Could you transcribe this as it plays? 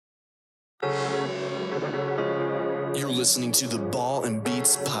You're listening to the Ball and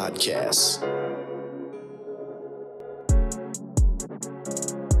Beats podcast.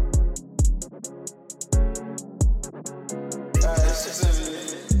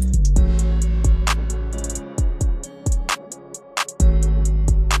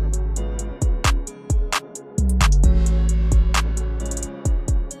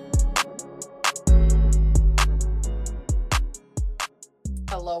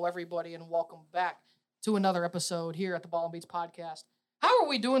 Hello, everybody, and welcome back to another episode here at the Ball and Beats podcast. How are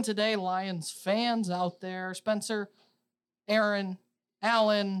we doing today, Lions fans out there? Spencer, Aaron,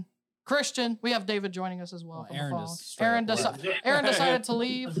 Alan, Christian. We have David joining us as well. From Aaron the phone. just Aaron decided to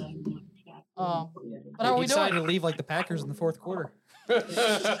leave. But how are we decided doing? to leave like the Packers in the fourth quarter.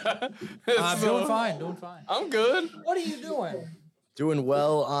 I'm doing fine. I'm good. What are you doing? Doing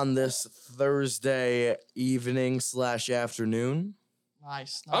well on this Thursday evening / afternoon.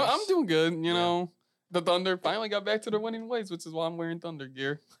 Nice. I'm doing good. You know, the Thunder finally got back to their winning ways, which is why I'm wearing Thunder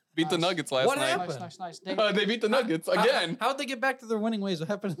gear. Beat the Nuggets last What night. happened? Nice. David, They beat the Nuggets again. How'd they get back to their winning ways? What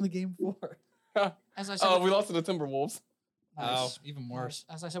happened in the game before? as I said, We lost to the Timberwolves. nice. Oh, even worse.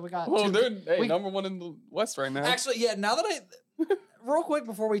 As I said, we got Well, two. they're number one in the West right now. Actually, yeah, now that real quick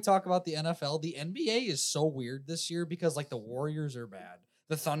before we talk about the NFL, the NBA is so weird this year because like the Warriors are bad.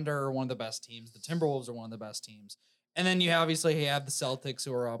 The Thunder are one of the best teams. The Timberwolves are one of the best teams. And then you obviously have the Celtics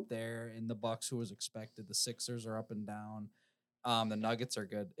who are up there and the Bucks who was expected. The Sixers are up and down. The Nuggets are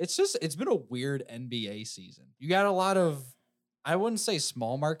good. It's been a weird NBA season. You got a lot of, I wouldn't say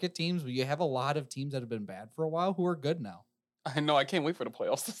small market teams, but you have a lot of teams that have been bad for a while who are good now. I know. I can't wait for the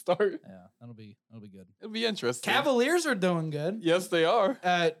playoffs to start. Yeah, that'll be good. It'll be interesting. Cavaliers are doing good. Yes, they are.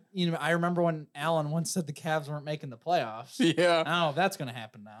 I remember when Alan once said the Cavs weren't making the playoffs. Yeah. I don't know if that's gonna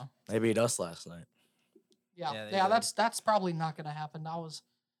happen now. They beat us last night. Yeah, they Yeah, did. that's probably not going to happen. That was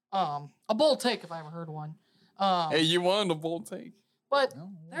a bold take if I ever heard one. Hey, you won the bold take. But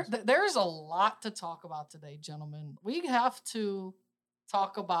No, there's a lot to talk about today, gentlemen. We have to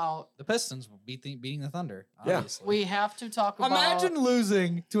talk about. the Pistons will beating the Thunder. Yeah. Obviously. We have to talk about. Imagine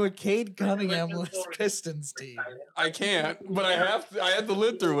losing to a Cade Cunningham-less Pistons team. I can't, but I have to. I had to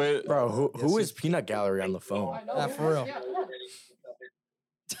live through it. Bro, who is Peanut Gallery on the phone? I know, Yeah, for real. come on.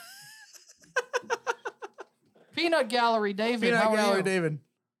 Peanut Gallery, David. How are you? David.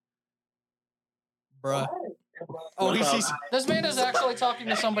 Bruh. Oh, he's This man is actually talking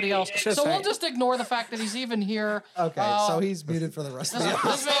to somebody else, Just so we'll hang- just ignore the fact that he's even here. okay. So he's muted for the rest of This, the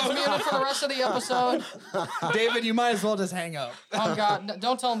this man's muted for the rest of the episode. episode. David, you might as well just hang up. Oh God,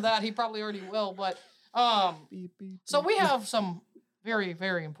 don't tell him that. He probably already will. But so we have some very,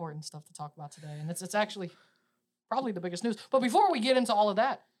 very important stuff to talk about today, and it's actually probably the biggest news. But before we get into all of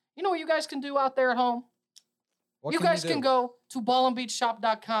that, you know what you guys can do out there at home? What You guys do? can go to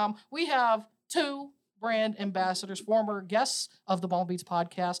ballandbeatsshop.com. We have two brand ambassadors, former guests of the Ball and Beats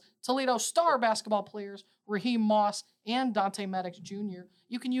podcast, Toledo star basketball players, Raheem Moss and Dante Maddox Jr.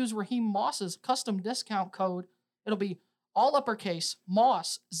 You can use Raheem Moss's custom discount code. It'll be all uppercase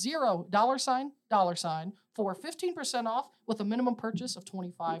Moss $$, for 15% off with a minimum purchase of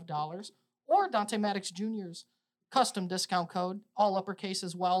 $25. Or Dante Maddox Jr.'s custom discount code, all uppercase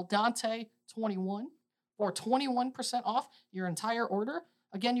as well, Dante21 for 21% off your entire order.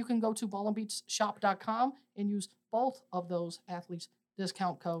 Again, you can go to ballandbeatsshop.com and use both of those athletes'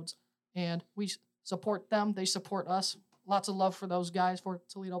 discount codes. And we support them. They support us. Lots of love for those guys for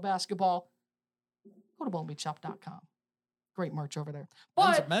Toledo basketball. Go to ballandbeatsshop.com. Great merch over there.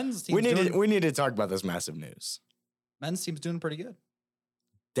 But men's team's We need to talk about this massive news. men's team's doing pretty good.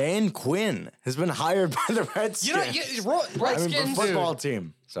 Dan Quinn has been hired by the Redskins. Redskins, football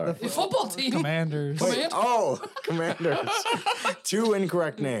team. Sorry. the football team. Commanders. Wait, Commanders. Two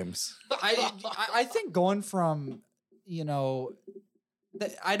incorrect names. I think going from,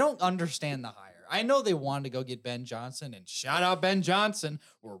 I don't understand the hire. I know they wanted to go get Ben Johnson, and shout out Ben Johnson.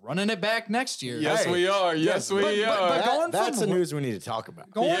 We're running it back next year. Yes, Hey. we are. Yes, we are. but going That's from- the news we need to talk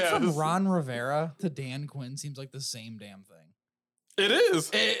about. Going Yes. from Ron Rivera to Dan Quinn seems like the same damn thing. It is.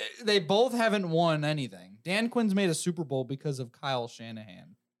 They both haven't won anything. Dan Quinn's made a Super Bowl because of Kyle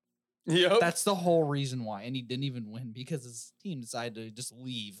Shanahan. Yep. That's the whole reason why. And he didn't even win because his team decided to just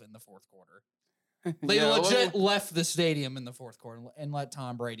leave in the fourth quarter. They Yeah, legit left the stadium in the fourth quarter and let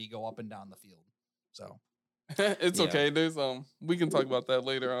Tom Brady go up and down the field. So it's Yeah. okay. There's we can talk about that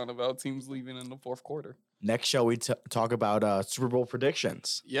later on about teams leaving in the fourth quarter. Next show, we talk about Super Bowl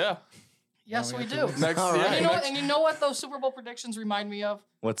predictions. Yeah. Yes, Yeah, we we do. have to- Next. All Yeah, right. And you know what those Super Bowl predictions remind me of?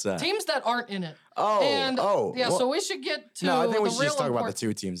 What's that? Teams that aren't in it. Yeah, So well, we should get to no, I think the we should real just talk about the important.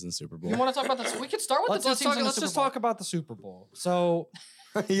 two teams in the Super Bowl. You want to talk about this? We could start with let's the two just teams talk, in the let's Super just Bowl. talk about the Super Bowl. So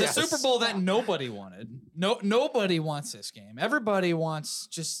Yes. The Super Bowl that nobody wanted. Nobody wants this game. Everybody wants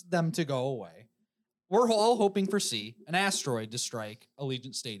just them to go away. We're all hoping for an asteroid to strike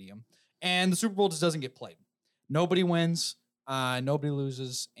Allegiant Stadium, and the Super Bowl just doesn't get played. Nobody wins, nobody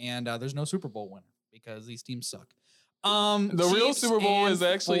loses, and there's no Super Bowl winner because these teams suck. The real Chiefs Super Bowl and is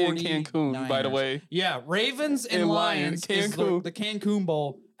actually in Cancun, by the 49ers. way. Yeah, Ravens and And Lions. Is Cancun. the Cancun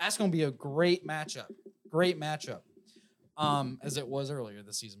Bowl. That's going to be a great matchup. Great matchup. As it was earlier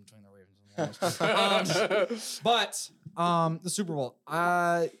this season between the Ravens and the Lions. But the Super Bowl.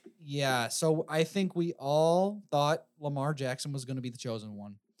 Yeah. So I think we all thought Lamar Jackson was going to be the chosen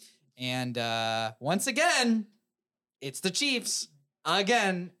one, and once again, it's the Chiefs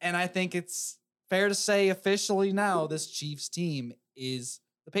again. And I think it's fair to say officially now this Chiefs team is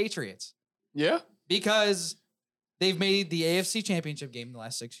the Patriots. Yeah. Because they've made the AFC Championship game in the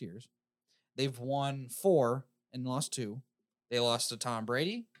last 6 years. They've won 4 and lost 2. They lost to Tom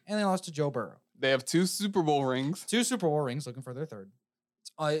Brady and they lost to Joe Burrow. They have 2 Super Bowl rings. 2 Super Bowl rings, looking for their third.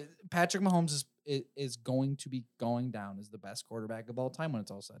 Patrick Mahomes is going to be going down as the best quarterback of all time when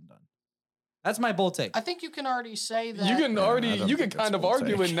it's all said and done. That's my bold take. I think you can already say that. You can I already, don't you can think that's kind of bold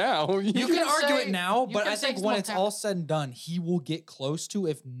argue take. it now. You can argue it now, you but can I say think it's when not it's happening. all said and done, he will get close to,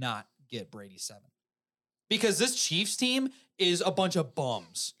 if not get Brady 7. Because this Chiefs team is a bunch of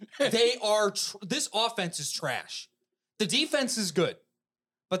bums. They are, this offense is trash. The defense is good,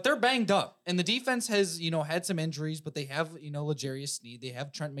 but they're banged up. And the defense has, had some injuries, but they have, L'Jarius Sneed. They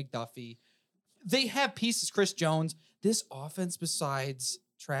have Trent McDuffie. They have pieces, Chris Jones. This offense, besides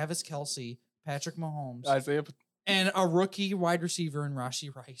Travis Kelce, Patrick Mahomes, Isaiah. and a rookie wide receiver in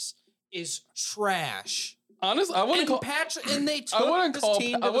Rashee Rice, is trash. Honest, I wouldn't And call. Patrick, and they took I wouldn't this call.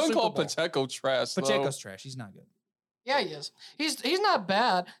 team to I the wouldn't Super call Bowl. Pacheco trash. Though. Pacheco's trash. He's not good. Yeah, he is. He's not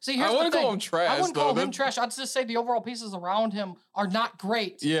bad. See, here's I the wouldn't thing. call him trash. I wouldn't though. call him That's- trash. I'd just say the overall pieces around him are not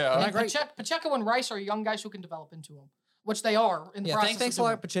great. Yeah. And Not great. Pacheco and Rice are young guys who can develop into him, which they are in the Yeah, process. thanks of a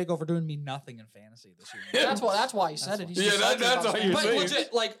doing. lot, Pacheco, for doing me nothing in fantasy this year. Yeah. That's why he said it. That's He's why. Yeah, just talking that's about why his you're But fantasy. saying.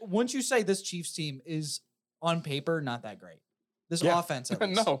 legit, like, once you say this Chiefs team is on paper not that great, this Yeah. offense, at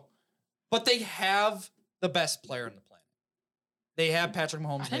least. no. But they have the best player on the planet. They have Patrick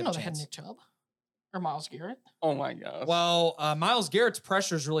Mahomes. I They didn't know have they had Chance. Nick Chubb or Miles Garrett. Oh my gosh. Well, Miles Garrett's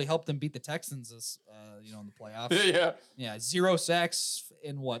pressures really helped them beat the Texans this, in the playoffs. Yeah. Yeah, 0 sacks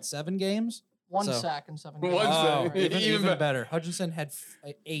in 7 games? One So- sack in 7 One games. sack. Right. even Even better. Hutchinson had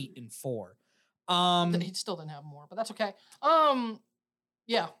 8 in 4. He still didn't have more, but that's okay.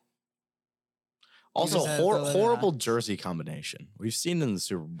 Yeah. Also, just had to throw that in horrible there. jersey combination. We've seen it in the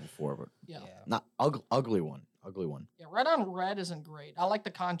Super Bowl before, but Yeah. not ugly one. Ugly one. Yeah, red on red isn't great. I like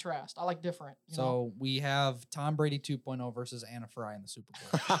the contrast. I like different. You know? So we have Tom Brady 2.0 versus Anna Fry in the Super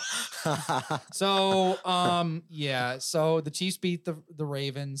Bowl. So so the Chiefs beat the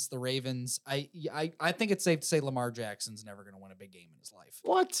Ravens. The Ravens, I think it's safe to say Lamar Jackson's never going to win a big game in his life.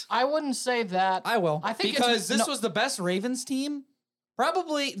 What? I wouldn't say that. I will. I think because this no- was the best Ravens team.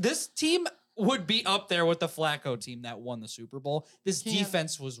 Probably this team would be up there with the Flacco team that won the Super Bowl. This Can-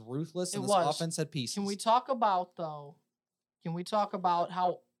 defense was ruthless and It this was. offense had pieces. Can we talk about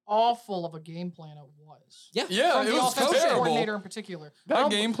how awful of a game plan it was? Yeah. Yeah, From it the was offensive terrible. coordinator in particular. I That don't-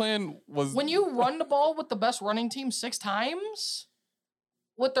 game plan was. When you run the ball with the best running team 6 times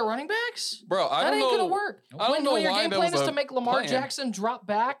with the running backs, Bro, I that don't ain't know. gonna work. I don't know when your why game that plan was is a to make Lamar plan. Jackson drop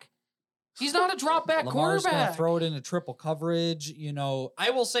back, he's not a drop back Lamar's going to quarterback. throw it into triple coverage. I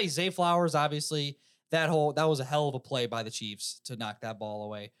will say Zay Flowers, obviously, that was a hell of a play by the Chiefs to knock that ball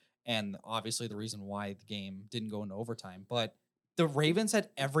away. And obviously the reason why the game didn't go into overtime. But the Ravens had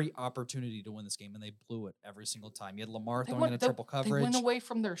every opportunity to win this game, and they blew it every single time. You had Lamar They throwing went- into triple They coverage. went away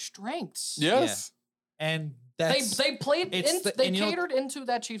from their strengths. Yes. And They that's... played it's in, the- they and you know- catered into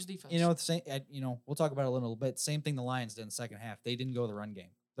that Chiefs defense. the same. We'll talk about it a little bit. Same thing the Lions did in the second half. They didn't go the run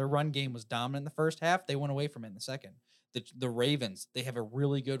game. Their run game was dominant in the first half. They went away from it in the second. The Ravens, they have a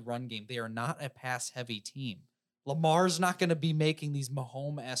really good run game. They are not a pass-heavy team. Lamar's not going to be making these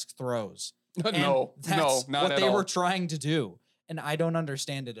Mahomes-esque throws. And No, that's not what at they all. were trying to do. And I don't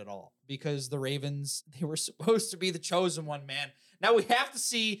understand it at all because the Ravens, they were supposed to be the chosen one, man. Now we have to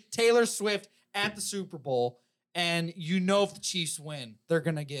see Taylor Swift at the Super Bowl. And if the Chiefs win, they're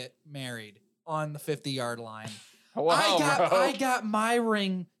going to get married on the 50-yard line. Wow, bro. I got my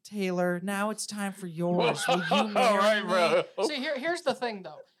ring, Taylor. Now it's time for yours. Will you All marry right, me? bro. See, here's the thing,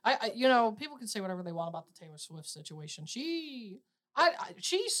 though. People can say whatever they want about the Taylor Swift situation. She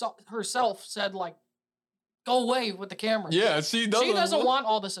herself said, like, go away with the camera. Yeah, she doesn't. She doesn't want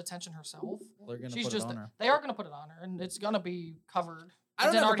all this attention herself. They're going to She's put just it on her. they are going to put it on her, and it's going to be covered. I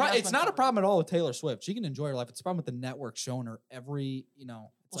don't It know. already has It's been not a covered. problem at all with Taylor Swift. She can enjoy her life. It's a problem with the network showing her every, It's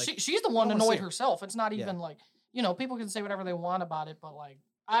Well, like, she's the one I wanna see annoyed her. herself. It's not Yeah. even like, people can say whatever they want about it, but like,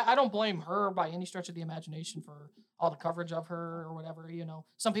 I don't blame her by any stretch of the imagination for all the coverage of her or whatever.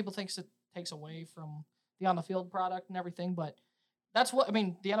 Some people think it takes away from the on the field product and everything, but that's what I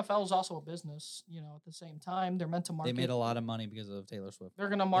mean. The NFL is also a business. At the same time, they're meant to market. They made a lot of money because of Taylor Swift. They're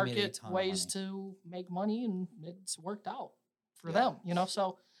gonna made a market ton of ways money. to make money, and it's worked out for Yeah. them.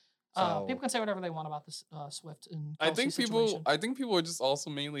 So. So- People can say whatever they want about this Swift and I think Kelsey people situation. I think people are just also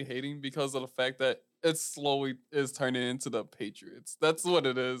mainly hating because of the fact that it slowly is turning into the Patriots. That's what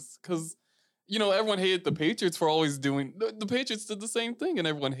it is. Because everyone hated the Patriots for always doing the Patriots did the same thing and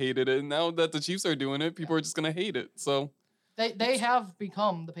everyone hated it. And now that the Chiefs are doing it, people are just gonna hate it. So They have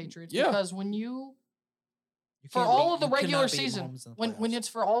become the Patriots Yeah. because when You for can't all beat- of the you cannot regular beat season, Mahomes in the when playoffs. it's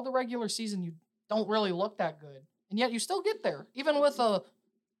for all the regular season, you don't really look that good, and yet you still get there, even with a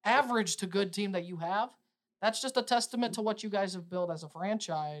average to good team that you have. That's just a testament to what you guys have built as a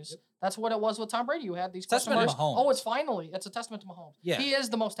franchise. That's what it was with Tom Brady. You had these question Testament to marks. Mahomes. Oh, it's a testament to Mahomes. Yeah. He is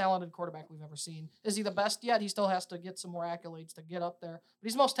the most talented quarterback we've ever seen. Is he the best yet? He still has to get some more accolades to get up there. But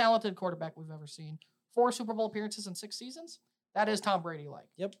he's the most talented quarterback we've ever seen. 4 Super Bowl appearances in 6 seasons. That is Tom Brady like.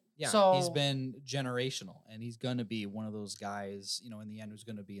 Yep. Yeah. He's So- been generational, and he's gonna be one of those guys. In the end, who's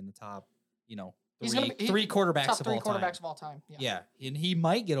gonna be in the top. He's gonna be- three quarterbacks Top of 3 all time. quarterbacks of all time. Yeah, and he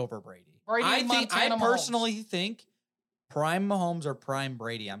might get over Brady. Brady, I Montana, Mahomes. personally think prime Mahomes or prime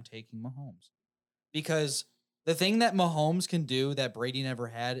Brady. I'm taking Mahomes because the thing that Mahomes can do that Brady never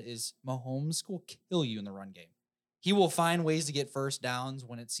had is Mahomes will kill you in the run game. He will find ways to get first downs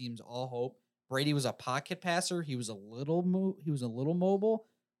when it seems all hope. Brady was a pocket passer. He was a little mobile.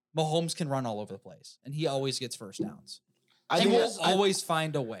 Mahomes can run all over the place, and he always gets first downs. I He think will that's- always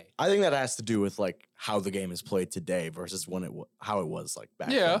find a way. I think that has to do with like how the game is played today versus how it was like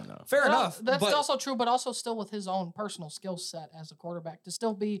back Yeah. then. Though. Fair Well, enough. That's but also true, but also still with his own personal skill set as a quarterback to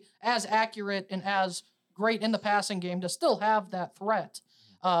still be as accurate and as great in the passing game to still have that threat.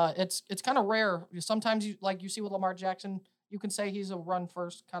 It's kind of rare. Sometimes you see with Lamar Jackson, you can say he's a run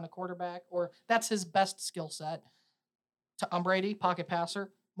first kind of quarterback, or that's his best skill set. Tom Brady, pocket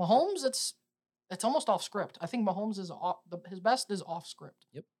passer. Mahomes, it's almost off script. I think Mahomes is his best is off script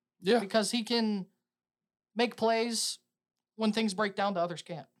yeah. because he can make plays when things break down that others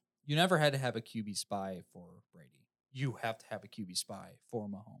can't. you never had to have a QB spy for Brady. You have to have a QB spy for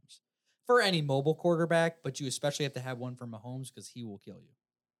Mahomes. For any mobile quarterback, but you especially have to have one for Mahomes because he will kill you.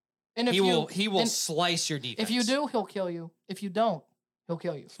 And if He will and slice your defense. if you do, he'll kill you. If you don't, he'll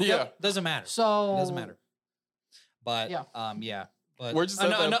kill you. Yeah. Yep, doesn't matter. So It doesn't matter. But Yeah. yeah. But We're just at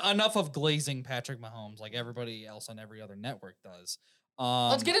that- enough of glazing Patrick Mahomes like everybody else on every other network does.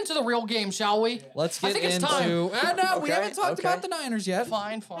 Let's get into the real game, shall we? Let's I get think it's into. time. No, we Okay, haven't talked okay. about the Niners yet.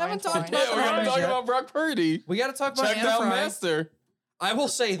 Fine. haven't talked fine. about Yeah, we're gonna Niners talk yet. about Brock Purdy. We got to talk about Check Anna down Fry. master. I will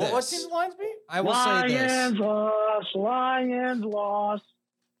say this. What team's lines be? I will say this. Lions lost.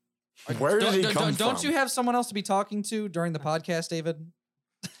 Where did he Don't- come don't from? you have someone else to be talking to during the podcast, David?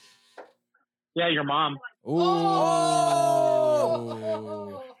 Yeah, your mom. Oh!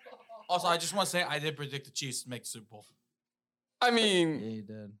 Also, I just want to say I did predict the Chiefs to make the Super Bowl. I Yeah, mean, you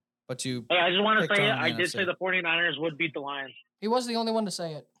did. But you, Hey, I just want to Picked say on the I did NFC. say the 49ers would beat the Lions. He was the only one to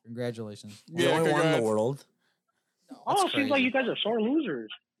say it. congratulations. The yeah, only one in congrats. the world. Oh, seems like crazy. you guys are sore losers.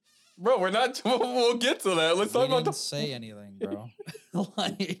 Bro, we're not. We'll get to that. Let's We talk about didn't the. say anything, bro.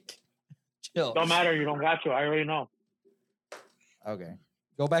 Like, chill. Don't matter. You don't got to. I already know. Okay,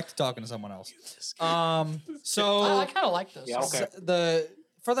 go back to talking to someone else. So I kind of like this. Yeah, okay.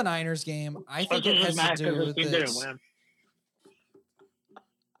 for the Niners game, I think This it is has mad to because do this with team didn't this, win.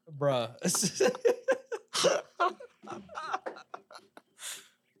 bruh.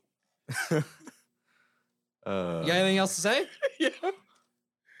 You got anything else to say? Yeah.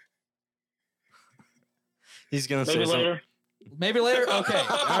 He's gonna say Maybe something. later. Maybe later. Okay,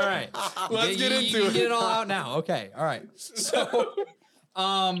 all right. Let's get You into can it. Get it all out now. Okay, all right. So,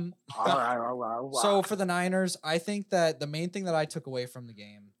 All right. So for the Niners, I think that the main thing that I took away from the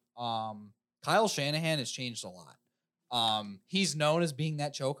game, Kyle Shanahan has changed a lot. He's known as being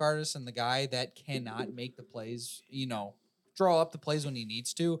that choke artist and the guy that cannot make the plays, draw up the plays when he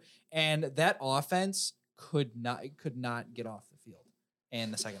needs to. And that offense could not get off the field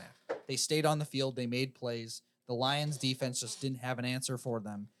in the second half. They stayed on the field. They made plays. The Lions defense just didn't have an answer for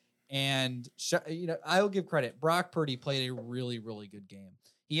them. And, I'll give credit. Brock Purdy played a really, really good game.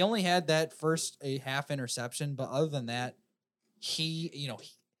 He only had that first half interception, but other than that,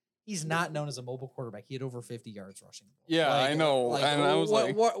 he's not known as a mobile quarterback. He had over 50 yards rushing. Yeah, I know. And I was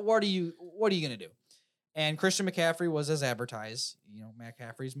like, what are you gonna do? And Christian McCaffrey was as advertised. You know,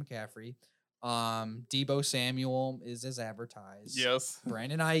 McCaffrey's McCaffrey. Debo Samuel is as advertised. Yes.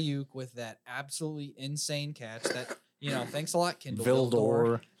 Brandon Ayuk with that absolutely insane catch. That thanks a lot, Kindle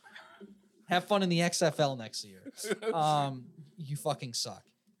Vildor. Have fun in the XFL next year. You fucking suck.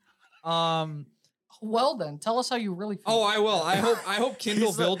 Well then, tell us how you really feel. Oh, I will. I hope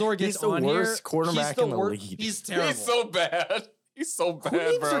Kindle Vildor gets he's the on worst here. quarterback in the league. He's terrible. He's so bad. He's so Who bad,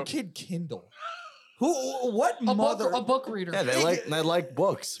 names bro. their kid Kindle? What a mother? book reader. Yeah, they like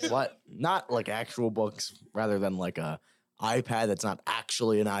books. What? Not like actual books, rather than like a iPad that's not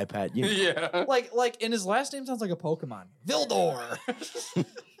actually an iPad. You know. Yeah. Like, and his last name sounds like a Pokemon. Vildor.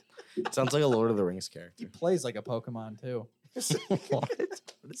 Sounds like a Lord of the Rings He character. plays like a Pokemon too. What?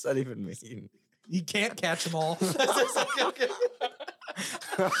 What does that even mean? He can't catch them all.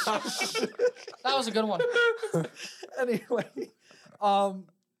 That was a good one. Anyway,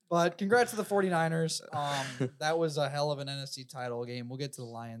 but congrats to the 49ers. That was a hell of an NFC title game. We'll get to the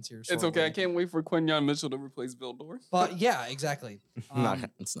Lions here shortly. It's okay. I can't wait for Quinyon Mitchell to replace Vildor. But yeah, exactly. It's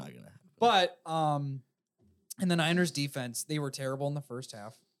not gonna happen. But in the Niners defense, they were terrible in the first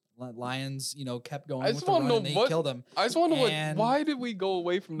half. Lions, kept going I with just the want run to and know they what. killed them. I just want to know And- why did we go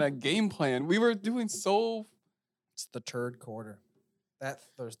away from that game plan? We were doing so. It's the third quarter.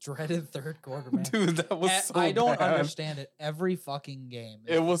 Those dreaded third quarter, man. Dude, that was so I don't bad. understand it. Every fucking game.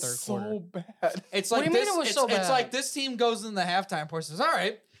 Is It the was third so quarter. bad. It's What like do you mean this, it was it's, so it's bad? like this team goes in the halftime portion. Says, all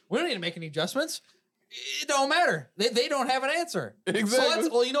right, we don't need to make any adjustments. It don't matter. They don't have an answer. Exactly.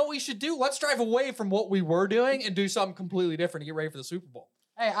 So you know what we should do? Let's drive away from what we were doing and do something completely different to get ready for the Super Bowl.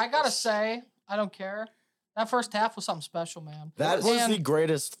 Hey, I gotta say, I don't care. That first half was something special, man. That was And the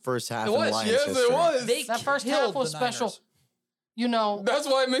greatest first half It in was, Lions yes, history. it was. that first half killed was the special. Niners. That's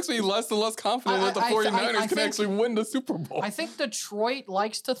why it makes me less and less confident that the 49ers I can think- actually win the Super Bowl. I think Detroit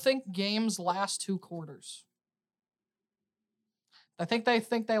likes to think games last 2 quarters. I think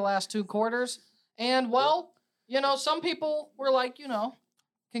they last 2 quarters. And, well, some people were like,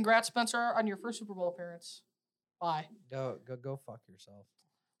 congrats, Spencer, on your first Super Bowl appearance. Bye. Go fuck yourself.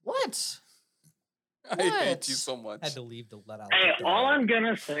 What? I hate What? you so much. Had to leave to let out. Hey, the all dog. I'm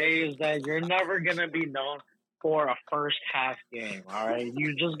gonna say is that you're never gonna be known for a first half game. All right,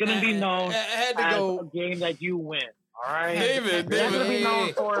 you're just gonna be known I had to as a go. game that you win. All right, David, you're not gonna be David.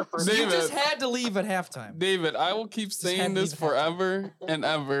 known for a first. You David. just had to leave at halftime. David, I will keep had saying to this leave it happen. forever and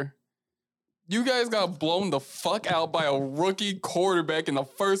ever. You guys got blown the fuck out by a rookie quarterback in the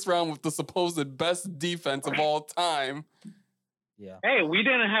first round with the supposed best defense of all time. Yeah. Hey, we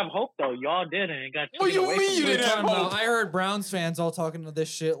didn't have hope though. Y'all did, and it got. What do taken you away mean from you you. didn't have hope? I heard Browns fans all talking to this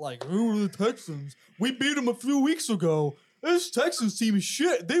shit like, "Who are the Texans? We beat them a few weeks ago. This Texans team is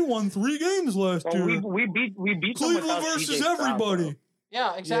shit. They won 3 games last Well, year. we beat them Cleveland without versus CJ Stroud, everybody." though.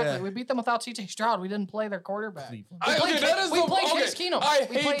 Yeah, exactly. Yeah. We beat them without C.J. Stroud. We didn't play their quarterback. Cleveland. We played Case Keenum. I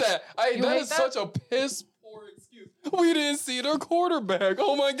We hate played- that. you That hate is that? such a piss poor excuse. We didn't see their quarterback.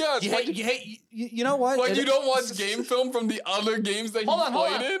 Oh my gosh. You know what? Like you don't watch game film from the other games that Hold he on.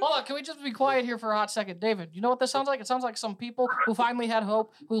 played in? Hold on. Can we just be quiet here for a hot second? David, you know what this sounds like? It sounds like some people who finally had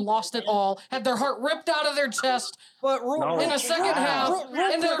hope, who lost it all, had their heart ripped out of their chest But No. in a second Wow.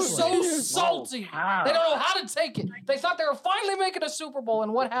 half, and they're so No. salty. Wow. They don't know how to take it. They thought they were finally making a Super Bowl,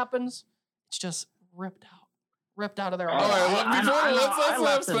 and what happens? It's just ripped out of their All heart. right, I know, I let's laughed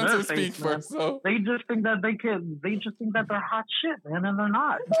let in Spencer their speak face, man. first. So They just think that they just think that they're hot shit, man, and they're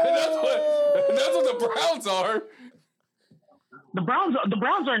not. that's what the Browns are. The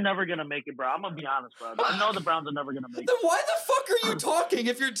Browns are never gonna make it, bro. I'm gonna be honest, bro. I know the Browns are never gonna make Then it. why the fuck are you talking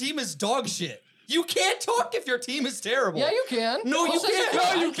if your team is dog shit? You can't talk if your team is terrible. Yeah, you can. No, Who you says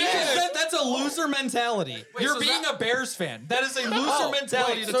can't. No, you can't. That's a loser mentality. You're so being that- a Bears fan. That is a loser Oh,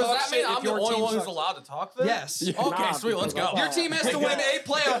 mentality wait, to so does talk that shit mean if I'm the your only team one who's sucks. allowed to talk then? Yes. Okay, Nah, sweet. Let's go. Your team has to win a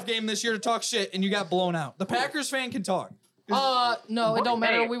playoff game this year to talk shit, and you got blown out. The Packers fan can talk. No, it don't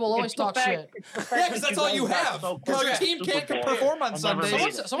matter. We will always It's the talk fact- shit. it's the fact Yeah, that because that's all guys you got have. so Because your close to team Super can't Bowl. perform on I'll never Sundays. make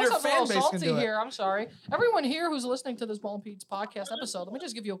Someone's, it. someone's Your a little fan base can salty do it. here. I'm sorry. Everyone here who's listening to this Ball and Pete's podcast episode, let me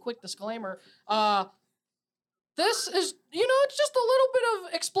just give you a quick disclaimer. This is, it's just a little bit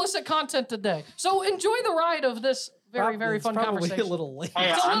of explicit content today. So enjoy the ride of this very, very It's fun probably conversation. a little late. Hey,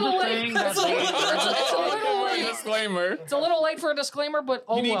 It's a I'm little just late. saying that It's a little- it's a little late. Disclaimer. It's a little late for a disclaimer, but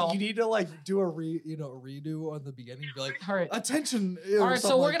oh well. You need to like do a redo on the beginning. Be like, All right. attention. All right,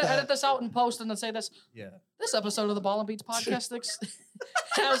 so we're going to edit this out in post and then say this. Yeah. This episode of the Ball and Beats podcast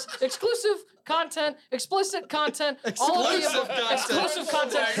has exclusive content, explicit content, all of the Exclusive above. content. Exclusive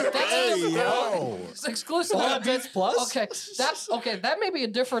content. That's Hey, a different yo. It's exclusive Ball content. Beats Plus? Okay, that's okay. That may be a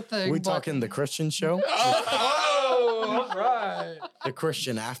different thing. We but- talking the Christian show? Oh, all right. The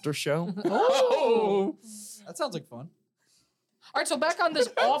Christian after show? Oh. That sounds like fun. All right, so back on this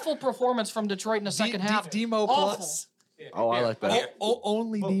awful performance from Detroit in the second half. Demo Awful. plus. Oh, I like that.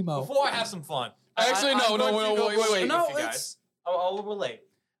 Only Demo. Before I have some fun. Actually, I'm no, going to go wait. with you No, guys. I'll relate.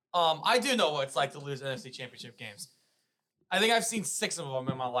 I do know what it's like to lose NFC Championship games. I think I've seen 6 of them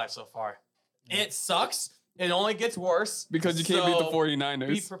in my life so far. It sucks. It only gets worse. Because you can't beat the So, 49ers.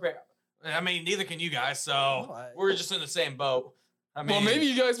 Be prepared. I mean, neither can you guys, so I- we're just in the same boat. I mean, Well, maybe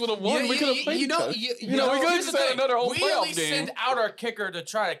you guys would have won. We could have played. you know, each other. you know, we know, could have here's just the had thing. another whole We at playoff least game. send out our kicker to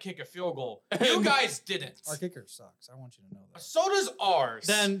try to kick a field goal. You guys didn't. Our kicker sucks. I want you to know that. So does ours.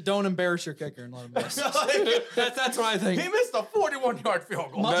 Then don't embarrass your kicker and let him miss. That's what I think. He missed a 41-yard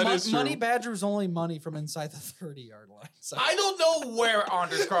field goal. That is true. Money Badger's only money from inside the 30-yard line. So I don't know where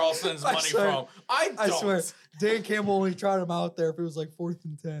Anders Carlson's I money swear. from. I don't. swear, Dan Campbell only tried him out there if it was like 4th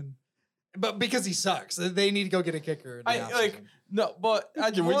and 10. But because he sucks, they need to go get a kicker. In the offseason. No, but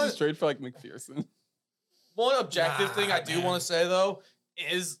I Can we want- just trade for like McPherson? one objective thing I do man. want to say though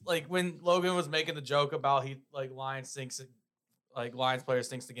is like when Logan was making the joke about Lions players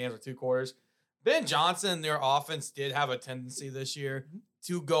thinks the games are 2 quarters. Ben Johnson, their offense did have a tendency this year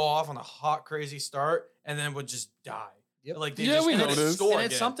to go off on a hot, crazy start and then would just die. Yep. Like they Yeah, just we couldn't noticed. score And it's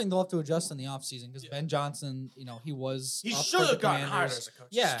again. something they'll have to adjust in the offseason because Ben Johnson, he was. He up for should the have gotten hired Commanders. as a coach.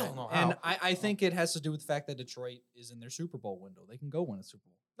 Yeah, Just don't know how. and I think it has to do with the fact that Detroit is in their Super Bowl window. They can go win a Super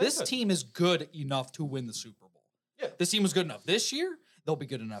Bowl. They This could. team is good enough to win the Super Bowl. Yeah. This team was good enough this year. They'll be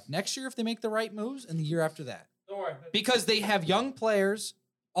good enough next year if they make the right moves, and the year after that. Don't worry. Because they have young players.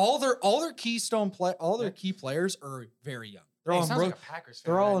 All their key players are very young. They're Hey, all sounds in like a Packers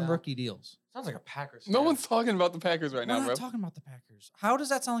fan they're all right in now. rookie deals. Sounds like a Packers No fan. one's talking about the Packers right We're now, not bro. talking about the Packers. How does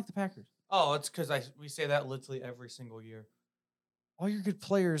that sound like the Packers? Oh, it's because we say that literally every single year. All your good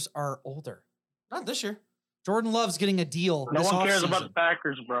players are older. Not this year. Jordan Love's getting a deal. No this one cares about offseason. the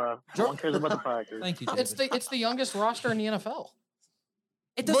Packers, bro. No one cares about the Packers. Thank you, David. It's the youngest roster in the NFL.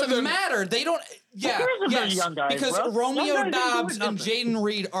 It But doesn't then- matter. They don't. Yeah, cares about yes, young guys, because bro? Romeo Young guys ain't doing Dobbs and nothing. Jaden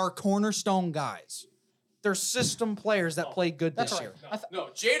Reed are cornerstone guys. They're system players that played good That's this right. year. No,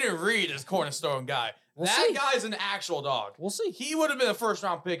 Jaden Reed is cornerstone guy. We'll that see. guy's an actual dog. We'll see. He would have been a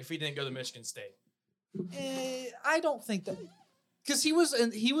 1st-round pick if he didn't go to Michigan State. I don't think that because he was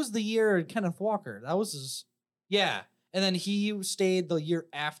the year Kenneth Walker. That was his. Yeah, and then he stayed the year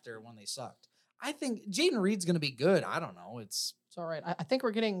after when they sucked. I think Jaden Reed's going to be good. I don't know. It's all right. I think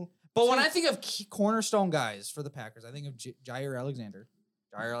we're getting. but when I think of cornerstone guys for the Packers, I think of Jair Alexander.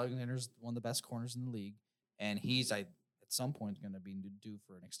 Jair Alexander's one of the best corners in the league, and he's at some point going to be due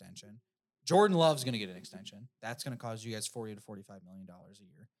for an extension. Jordan Love's going to get an extension. That's going to cost you guys $40 to $45 million a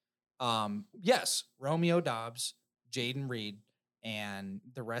year. Yes, Romeo Dobbs, Jaden Reed, and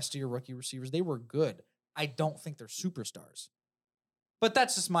the rest of your rookie receivers, they were good. I don't think they're superstars. But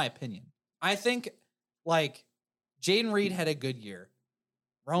that's just my opinion. I think, Jaden Reed had a good year.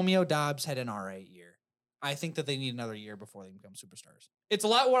 Romeo Dobbs had an all-right year. I think that they need another year before they become superstars. It's a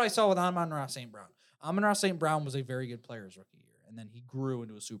lot what I saw with Amon-Ra St. Brown. Amon-Ra St. Brown was a very good player his rookie year, and then he grew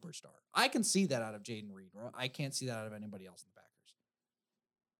into a superstar. I can see that out of Jaden Reed. I can't see that out of anybody else in the Packers.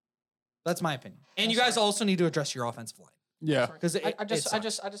 That's my opinion. And you guys also need to address your offensive line. Yeah. Because I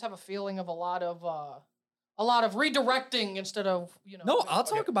just have a feeling of a lot of redirecting instead of No, I'll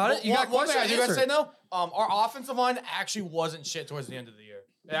talk about it. You got one thing I do questions? got to Answer say it. though, our offensive line actually wasn't shit towards the end of the year.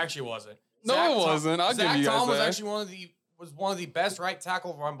 It actually wasn't. No, it wasn't. I'll give Zach you guys Tom was that. actually one of the best right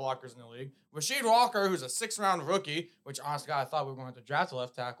tackle run blockers in the league. Rashid Walker, who's a 6th-round rookie, which honestly, God, I thought we were going to have to draft a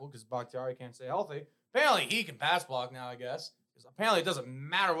left tackle because Bakhtiari can't stay healthy. Apparently, he can pass block now, I guess. Because apparently, it doesn't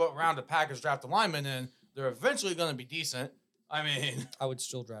matter what round the Packers draft a lineman in, they're eventually going to be decent. I mean, I would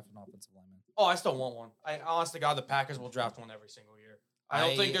still draft an offensive lineman. oh, I still want one. I honest to God, the Packers will draft one every single year. I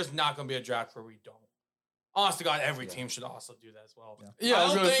don't think I- there's not going to be a draft where we don't. Honest to God, every team should also do that as well. Yeah, I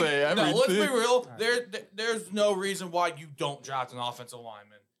was don't gonna think- say, every let's be team. real. Alright. There's no reason why you don't draft an offensive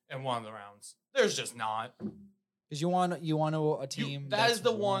lineman in one of the rounds. There's just not. Because you want a team That that's is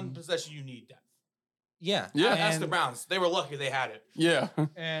the one possession you need depth. Yeah, Yeah. That's the and- Browns. They were lucky they had it. Yeah.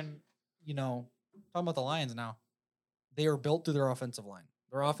 And, talking about the Lions now, they are built through their offensive line.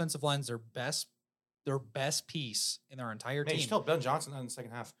 Their offensive line's their best piece in their entire Hey, you team. still Ben Johnson in the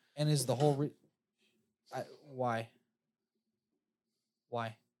second half. And is the whole why?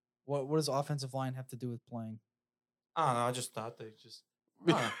 Why? What does offensive line have to do with playing? I don't know. I just thought they just.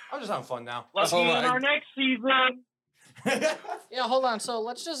 I don't know. I'm just having fun now. Lucky Oh in my- our next season. Yeah, hold on. So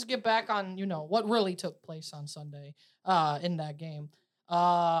let's just get back on, what really took place on Sunday in that game.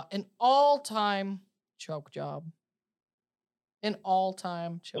 An all-time choke job. An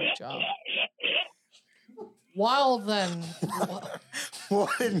all-time choke job. While then,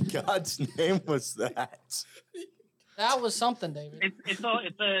 What in God's name was that? that was something, David. That's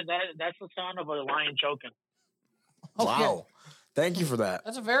the sound of a lion choking. Okay. Wow. Thank you for that.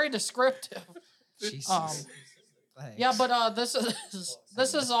 That's a very descriptive. Jesus. Yeah, but this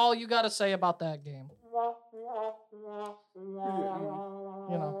is all you got to say about that game.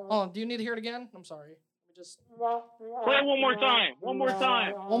 Oh, do you need to hear it again? I'm sorry. Just play it one more time. One more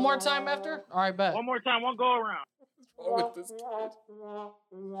time. One more time after? All right, bet. One more time. One go around. With this kid.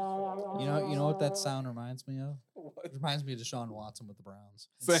 You know what that sound reminds me of? It reminds me of Deshaun Watson with the Browns.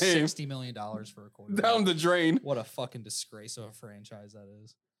 Same. $60 million for a quarterback. Down the drain. What a fucking disgrace of a franchise that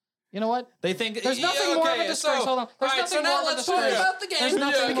is. You know what? They think There's nothing more of a disgrace. Hold on. There's nothing more of a let's talk disgrace. about the game. There's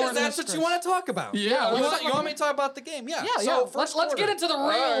nothing more because of a that's what you disgrace. want to talk about. Yeah, You want me to talk about the game? Yeah. Yeah, So yeah. Let's get into the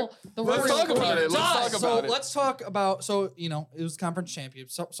real. Let's talk about it. Let's talk about it. Let's talk about. So it was conference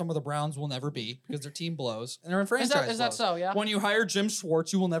champions. Some of the Browns will never be because their team blows and they're in franchise. Is that blows. so? Yeah. When you hire Jim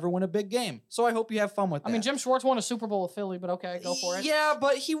Schwartz, you will never win a big game. So I hope you have fun with that. I mean, Jim Schwartz won a Super Bowl with Philly, but okay, go for it. Yeah,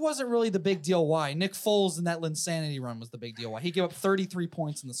 but he wasn't really the big deal. Why? Nick Foles in that Linsanity run was the big deal. Why? He gave up 33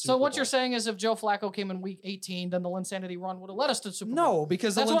 points in the Super Bowl. So what you're saying is if Joe Flacco came in week 18, then the Linsanity run would have led us to the Super Bowl. No,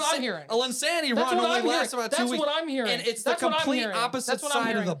 because That's what I'm hearing. A Linsanity That's run what only I'm hearing. lasts about 2 That's weeks. what I'm hearing. And it's That's the what I'm complete hearing. opposite That's what I'm side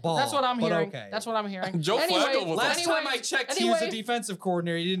of hearing. the ball. That's what I'm but hearing. okay. That's what I'm hearing. Joe Flacco was Last time I checked, he was a defensive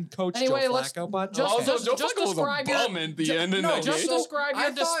coordinator. He didn't coach Joe Flacco, but just- okay. Also, Joe just Flacco was a describe your- bum at the end in no, that Just game. describe your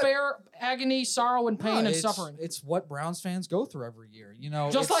I thought- despair, agony, sorrow, and pain and it's, suffering. It's what Browns fans go through every year.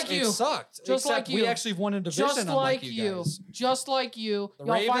 Just like you. It sucked. Just Except like you. We actually won a division. Just unlike like you. guys. Just like you. The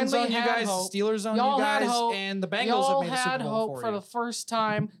Y'all Ravens finally on you had guys, hope. the Steelers on Y'all you had guys, hope. and the Bengals Y'all have made a had Super Bowl hope for for you. the first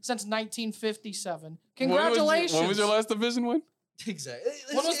time since 1957. When was Congratulations. your last division win? Exactly.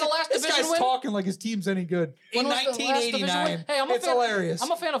 When was the last this division guy's win? talking like his team's any good. When In was the last division win? 1989. Hey, I'm a It's fan. hilarious.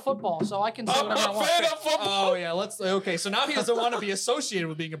 I'm a fan of football, so I can say I'm whatever I a want. fan of football. Oh yeah, okay. So now he doesn't want to be associated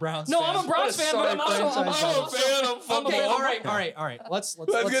with being a Browns No, fan. I'm a Browns fan, but I'm also I'm a fan of football. Okay, all right. Let's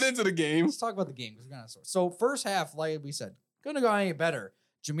get into the game. Let's talk about the game because we're gonna start. So first half, like we said, couldn't have gone any better.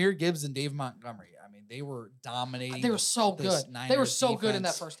 Jameer Gibbs and Dave Montgomery. I mean, they were dominating. They were so this good. Niners They were so good in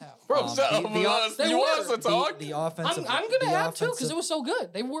that defense. first half. Bro, Um, shut the- up the- with us. they You were. want us to talk? The offensive. I'm going to the have to because offensive- it was so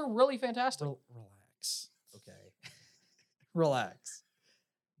good. They were really fantastic. Relax. Okay. Relax.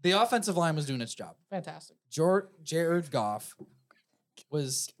 The offensive line was doing its job. Fantastic. Jared Goff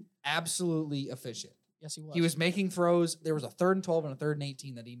was absolutely efficient. Yes, he was. He was making throws. There was a 3rd and 12 and a 3rd and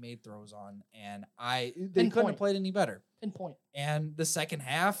 18 that he made throws on, and they couldn't have Pinpoint. played any better. Pinpoint. And the second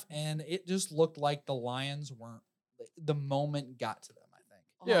half, and it just looked like the Lions weren't. The moment got to them. I think.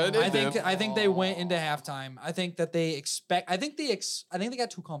 Yeah, it did. I think they went into halftime. I think that they expect. I think they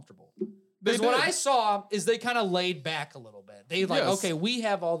got too comfortable. They Because what did. I saw is they kind of laid back a little bit. They like, Yes. okay, we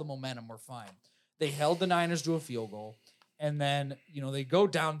have all the momentum. We're fine. They held the Niners to a field goal. And then, they go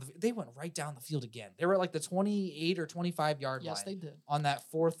down. They went right down the field again. They were at like the 28 or 25-yard line. Yes, they did. On that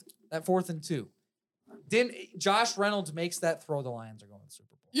fourth and 2. Josh Reynolds makes that throw, the Lions are going to the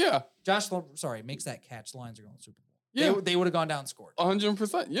Super Bowl. Yeah, Makes that catch, the Lions are going to the Super Bowl. Yeah. They would have gone down and scored.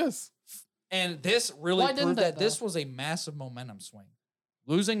 100%. Yes. And this really Why didn't proved they, that this though? was a massive momentum swing.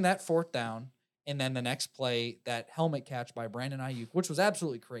 Losing that 4th down, and then the next play, that helmet catch by Brandon Ayuk, which was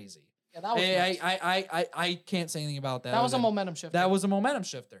absolutely crazy. Yeah, that was nuts. I can't say anything about that. That was a other than- momentum shift. That was a momentum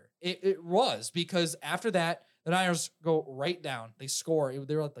shifter. It was, because after that, the Niners go right down. They score.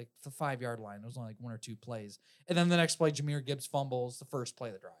 They were at like the 5-yard line. It was only like 1 or 2 plays. And then the next play, Jameer Gibbs fumbles the first play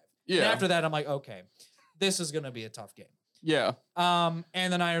of the drive. Yeah. And after that, I'm like, okay, this is going to be a tough game. Yeah. And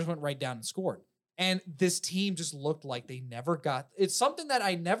the Niners went right down and scored. And this team just looked like they never got. It's something that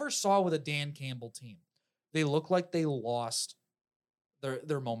I never saw with a Dan Campbell team. They look like they lost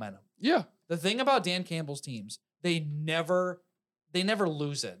their momentum. Yeah. The thing about Dan Campbell's teams, they never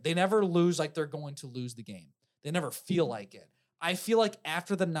lose it. They never lose like they're going to lose the game. They never feel like it. I feel like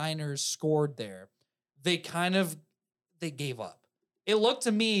after the Niners scored there, they gave up. It looked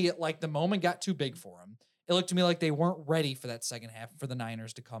to me like the moment got too big for them. It looked to me like they weren't ready for that second half for the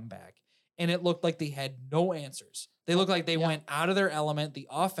Niners to come back. And it looked like they had no answers. They looked like they went out of their element. The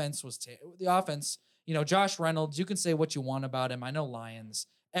offense was Josh Reynolds, you can say what you want about him. I know Lions,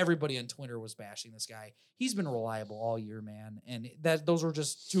 everybody on Twitter was bashing this guy. He's been reliable all year, man. And those were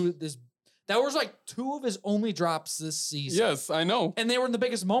just that was like 2 of his only drops this season. Yes, I know. And they were in the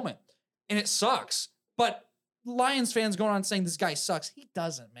biggest moment. And it sucks. But Lions fans going on saying this guy sucks. He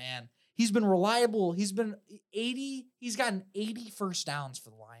doesn't, man. He's been reliable. He's been 80. He's gotten 80 first downs for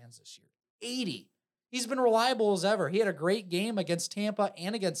the Lions this year. 80. He's been reliable as ever. He had a great game against Tampa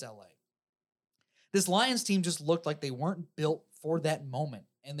and against LA. This Lions team just looked like they weren't built for that moment.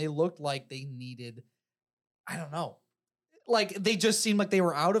 And they looked like they needed, I don't know. Like, they just seemed like they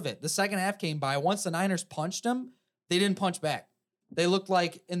were out of it. The second half came by. Once the Niners punched them, they didn't punch back. They looked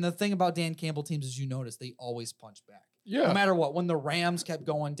like, and the thing about Dan Campbell teams is you notice they always punch back. Yeah. No matter what. When the Rams kept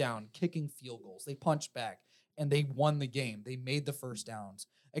going down, kicking field goals, they punched back and they won the game. They made the first downs.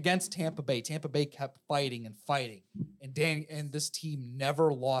 Against Tampa Bay kept fighting and fighting. And this team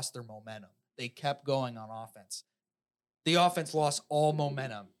never lost their momentum. They kept going on offense. The offense lost all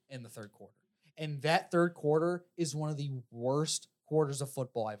momentum in the third quarter. And that third quarter is one of the worst quarters of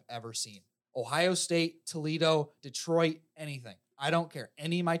football I've ever seen. Ohio State, Toledo, Detroit, anything. I don't care.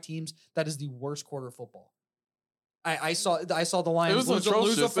 Any of my teams, that is the worst quarter of football. I saw the Lions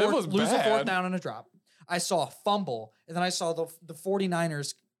lose a fourth down and a drop. I saw a fumble, and then I saw the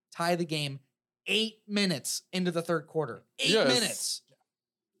 49ers tie the game 8 minutes into the third quarter. 8 minutes.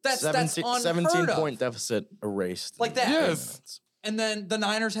 That's unheard 17-point of. deficit erased. Like that. Yes. And then the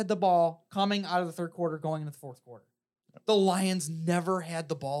Niners had the ball coming out of the third quarter, going into the fourth quarter. The Lions never had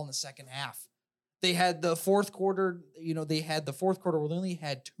the ball in the second half. They had the fourth quarter, where they only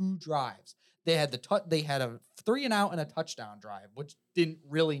had 2 drives. They had they had a 3-and-out and a touchdown drive, which didn't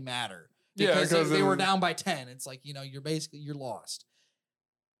really matter. Because they were down by 10. It's like, you're lost.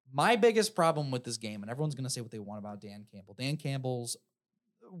 My biggest problem with this game, and everyone's going to say what they want about Dan Campbell. Dan Campbell's,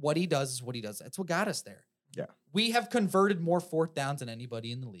 what he does is what he does. That's what got us there. Yeah. We have converted more fourth downs than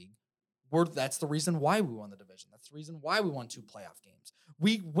anybody in the league. That's the reason why we won the division. That's the reason why we won 2 playoff games.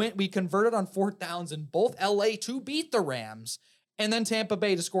 We converted on fourth downs in both LA to beat the Rams and then Tampa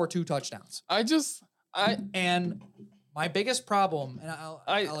Bay to score 2 touchdowns. And my biggest problem, and I'll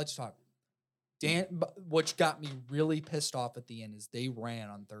let you talk. Which got me really pissed off at the end is they ran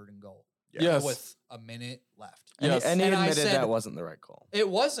on 3rd and goal. Yes. With a minute left. And he And I admitted said, that wasn't the right call. It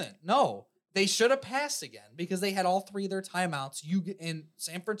wasn't. No. They should have passed again because they had all 3 of their timeouts. In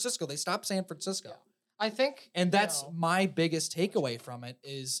San Francisco, they stopped San Francisco. I think, And that's my biggest takeaway from it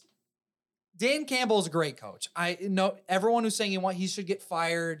is Dan Campbell's a great coach. I know everyone who's saying he should get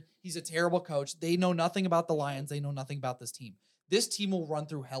fired. He's a terrible coach. They know nothing about the Lions. They know nothing about this team. This team will run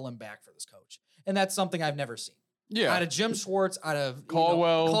through hell and back for this coach. And that's something I've never seen. Yeah. Out of Jim Schwartz, out of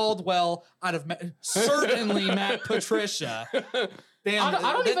Caldwell, out of certainly Matt Patricia. Damn,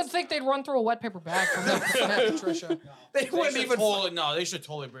 I don't even think they'd run through a wet paper bag for Matt Patricia. They wouldn't even. They should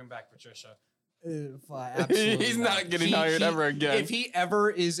totally bring back Patricia. Absolutely He's not getting hired ever again. If he ever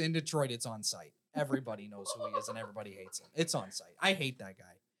is in Detroit, it's on site. Everybody knows who he is and everybody hates him. It's on site. I hate that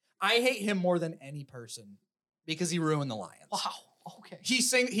guy. I hate him more than any person because he ruined the Lions. Wow. Okay.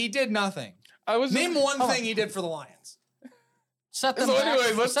 He did nothing. Name one thing he did for the Lions. Set them So back.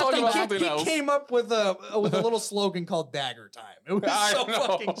 anyways, let's talk about something else. He came up with a little slogan called Dagger Time. It was so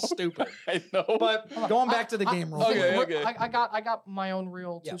fucking stupid. I know. But going back to the game real quick. Okay. I got my own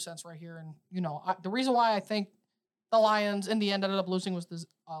real 2 cents right here, and the reason why I think the Lions in the end ended up losing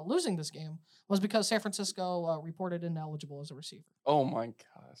this game was because San Francisco reported ineligible as a receiver. Oh my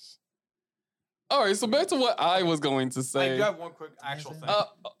gosh. All right, so back to what I was going to say. I do have one quick actual thing.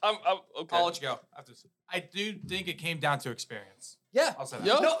 I'm okay. I'll let you go after this. I do think it came down to experience. Yeah. I'll say that.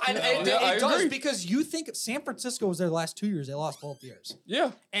 Yeah. No, it does agree. because you think San Francisco was their last 2 years. They lost both years.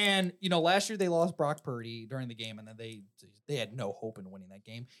 Yeah. And, last year they lost Brock Purdy during the game, and then they had no hope in winning that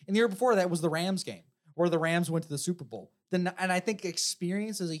game. And the year before that was the Rams game, where the Rams went to the Super Bowl. And I think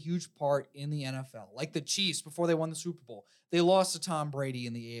experience is a huge part in the NFL. Like the Chiefs, before they won the Super Bowl, they lost to Tom Brady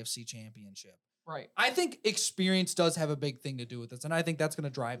in the AFC Championship. Right. I think experience does have a big thing to do with this, and I think that's going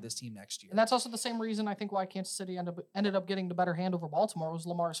to drive this team next year. And that's also the same reason I think why Kansas City ended up getting the better hand over Baltimore was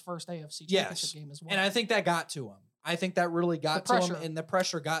Lamar's first AFC Championship game as well. And I think that got to him. I think that really got to him, and the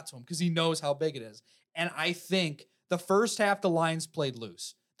pressure got to him because he knows how big it is. And I think the first half, the Lions played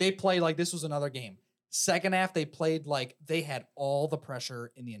loose. They played like this was another game. Second half, they played like they had all the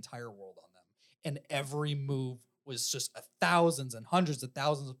pressure in the entire world on them. And every move was just thousands and hundreds of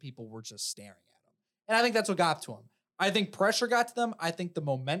thousands of people were just staring at him. And I think that's what got to him. I think pressure got to them. I think the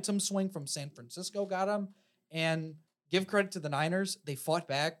momentum swing from San Francisco got him. And give credit to the Niners. They fought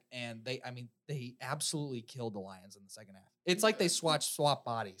back, and they absolutely killed the Lions in the second half. It's like they swapped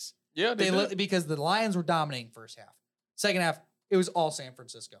bodies. Yeah, because the Lions were dominating first half. Second half, it was all San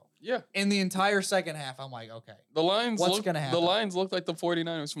Francisco. Yeah. In the entire second half, I'm like, okay. What's going to happen? The Lions looked like the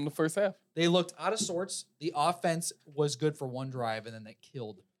 49ers from the first half. They looked out of sorts. The offense was good for one drive, and then they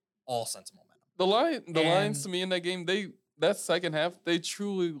killed all sense of momentum. The Lions to me in that game, they that second half, they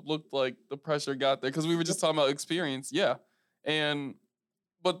truly looked like the pressure got there because we were just talking about experience. Yeah.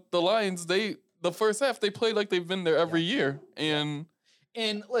 But the Lions, the first half, they played like they've been there every year. And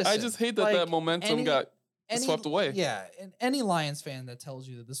listen, I just hate that momentum got swept away. Yeah, and any Lions fan that tells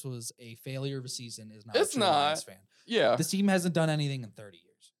you that this was a failure of a season is not It's a true not. Lions fan. Yeah. This team hasn't done anything in 30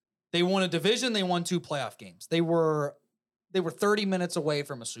 years. They won a division, they won 2 playoff games. They were 30 minutes away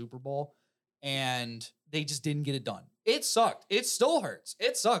from a Super Bowl, and they just didn't get it done. It sucked. It still hurts.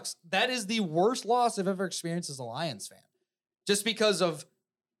 It sucks. That is the worst loss I've ever experienced as a Lions fan. Just because of,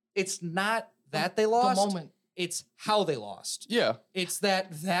 it's not that they lost. The moment. It's how they lost. Yeah. It's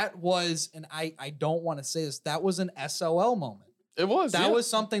that was, and I don't want to say this, that was an SOL moment. It was. That yeah. was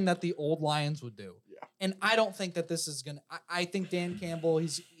something that the old Lions would do. Yeah. And I don't think that this is gonna. I think Dan Campbell,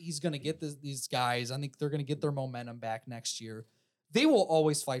 he's gonna get these guys. I think they're gonna get their momentum back next year. They will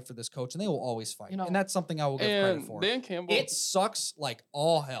always fight for this coach, and they will always fight. And that's something I will give credit for. Dan Campbell, it sucks like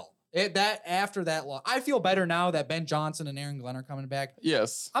all hell. After that loss, I feel better now that Ben Johnson and Aaron Glenn are coming back.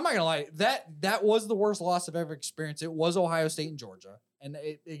 Yes. I'm not gonna lie, that was the worst loss I've ever experienced. It was Ohio State and Georgia, and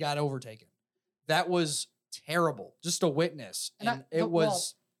it got overtaken. That was terrible, just to witness. And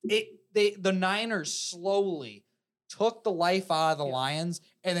the Niners slowly took the life out of the Lions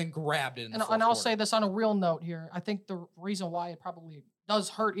and then grabbed it. And I'll say this on a real note here. I think the reason why it probably does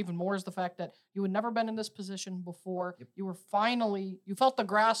hurt even more is the fact that you had never been in this position before. Yep. You felt the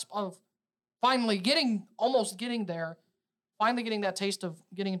grasp of finally almost getting there, finally getting that taste of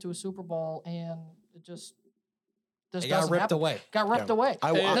getting into a Super Bowl, and it just got ripped away. Got ripped away.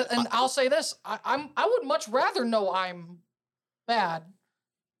 And I'll say this: I would much rather know I'm bad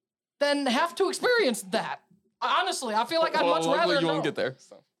than have to experience that. Honestly, I feel like I'd much rather you know. won't get there.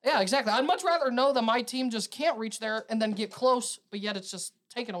 So. Yeah, exactly. I'd much rather know that my team just can't reach there and then get close, but yet it's just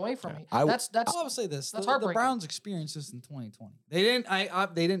taken away from me. That's. I'll say this: that's the heartbreaking. Browns experienced this in 2020. They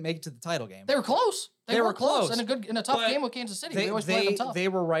didn't make it to the title game. They were close. They were close in a tough But game with Kansas City. We always played them tough. They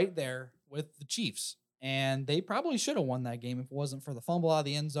were right there with the Chiefs, and they probably should have won that game if it wasn't for the fumble out of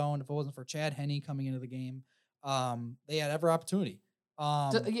the end zone. If it wasn't for Chad Henne coming into the game, they had every opportunity.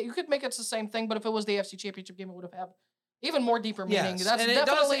 You could make it the same thing, but if it was the AFC Championship game, it would have had even more deeper meaning. Yes. That's and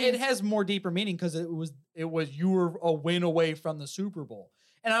definitely it has more deeper meaning because it was you were a win away from the Super Bowl.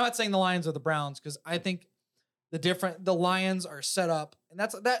 And I'm not saying the Lions are the Browns because I think the Lions are set up, and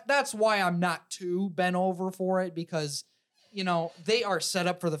that's why I'm not too bent over for it because they are set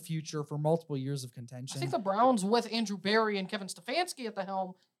up for the future for multiple years of contention. I think the Browns with Andrew Berry and Kevin Stefanski at the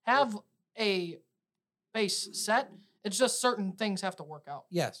helm have a base set. It's just certain things have to work out.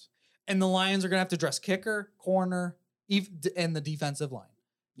 Yes. And the Lions are going to have to address kicker, corner, and the defensive line.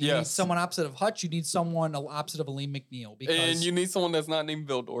 You need someone opposite of Hutch. You need someone opposite of Aleem McNeil. And you need someone that's not named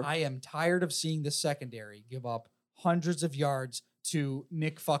Vildor. I am tired of seeing the secondary give up hundreds of yards to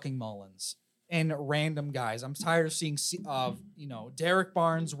Nick fucking Mullins and random guys. I'm tired of seeing Derek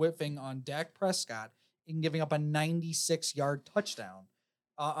Barnes whiffing on Dak Prescott and giving up a 96-yard touchdown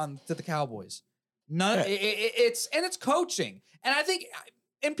to the Cowboys. It's coaching. And I think,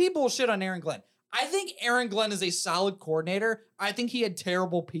 and people shit on Aaron Glenn. I think Aaron Glenn is a solid coordinator. I think he had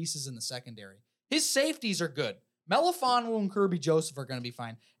terrible pieces in the secondary. His safeties are good. Melifonwu and Kirby Joseph are going to be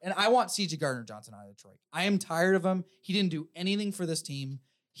fine. And I want C.J. Gardner-Johnson out of Detroit. I am tired of him. He didn't do anything for this team.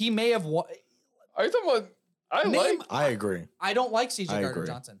 He may have won. Are you talking about? I agree. I don't like C.J.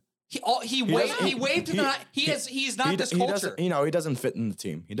 Gardner-Johnson. He waved to the. He's not this culture. He doesn't fit in the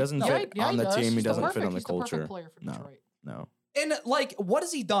team. He doesn't fit on the team. He doesn't fit on the culture. He's the perfect player for Detroit. No. And what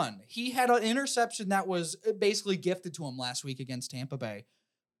has he done? He had an interception that was basically gifted to him last week against Tampa Bay.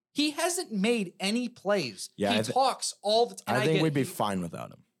 He hasn't made any plays. Yeah, he talks all the time. I think we'd be fine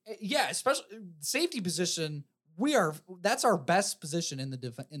without him. Yeah, especially safety position. That's our best position in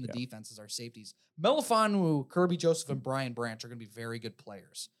the defense is our safeties. Melifonwu, Kirby Joseph, and Brian Branch are going to be very good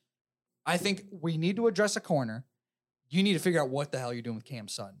players. I think we need to address a corner. You need to figure out what the hell you're doing with Cam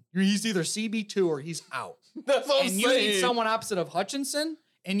Sutton. He's either CB2 or he's out. That's what I'm saying. And you need someone opposite of Hutchinson,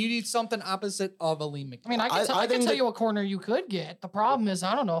 and you need something opposite of Aleem McNeil. I mean, I can tell you a corner you could get. The problem is,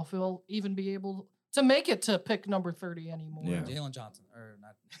 I don't know if he'll even be able to make it to pick number 30 anymore. Yeah. Jalen Johnson, or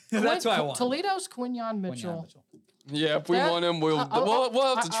not. That's what I want. Toledo's Quinyon Mitchell. Yeah, if we want him, we'll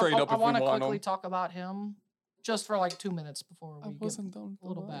have to trade up if we want him. I want to quickly talk about him. Just for 2 minutes before we get done a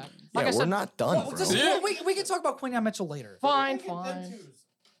little back. Yeah, we're not done, bro. We can talk about Quinyon Mitchell later. Fine.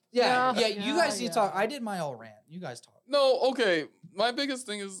 Yeah, you guys need to talk. I did my all rant. You guys talk. No, okay. My biggest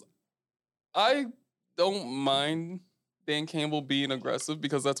thing is I don't mind Dan Campbell being aggressive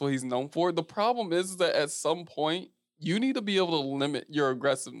because that's what he's known for. The problem is that at some point, you need to be able to limit your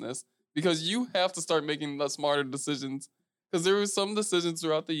aggressiveness because you have to start making the smarter decisions Because there were some decisions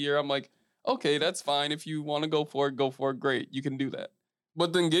throughout the year. I'm like, okay, that's fine. If you want to go for it. Great, you can do that.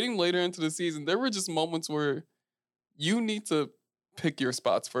 But then getting later into the season, there were just moments where you need to pick your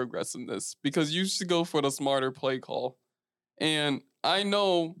spots for aggressiveness because you should go for the smarter play call. And I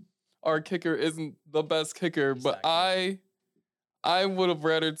know our kicker isn't the best kicker, but I would have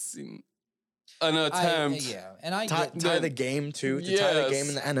rather seen an attempt. And I tie, get tie the game too. To tie the game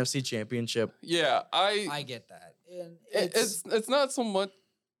in the NFC Championship. Yeah, I get that. And it's not so much.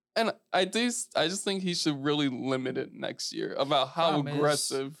 And I just think he should really limit it next year about how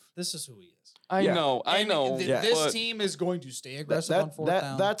aggressive. This is who he is. I know. This team is going to stay aggressive on fourth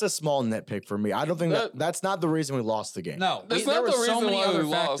down. That's a small nitpick for me. I don't think that's not the reason we lost the game. No, that's there not were the so reason many why other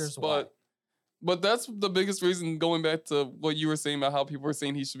we factors. lost. But that's the biggest reason. Going back to what you were saying about how people were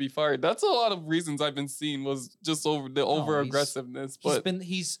saying he should be fired. That's a lot of reasons I've been seeing was just over aggressiveness. But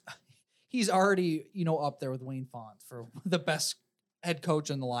he's already up there with Wayne Font for the best head coach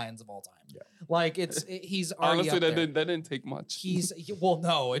in the Lions of all time. Yeah. Like he's already honestly up there. that didn't take much.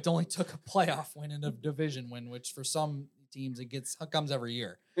 No, it only took a playoff win and a division win, which for some teams it comes every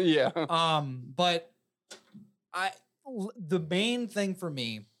year. Yeah. But the main thing for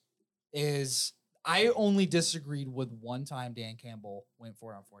me is I only disagreed with one time Dan Campbell went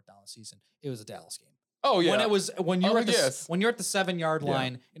for it on fourth down this season. It was a Dallas game. Oh yeah. When you're at the 7-yard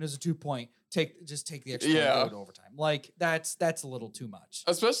line and it was a 2-point, just take the extra point and go to overtime. Like that's a little too much.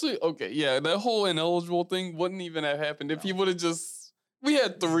 Especially that whole ineligible thing wouldn't even have happened if he would have just. We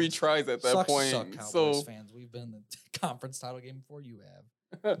had 3 tries at that point. Cowboys fans, we've been in the conference title game before you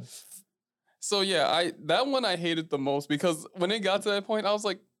have. So yeah, that one I hated the most because when it got to that point, I was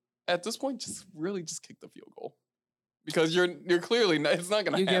like, at this point, just kick the field goal. Because you're clearly not, it's not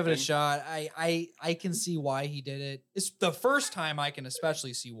gonna happen. You give it a shot. I can see why he did it. It's the first time I can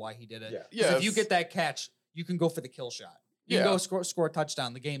especially see why he did it. Yeah. If you get that catch, you can go for the kill shot. You can go score a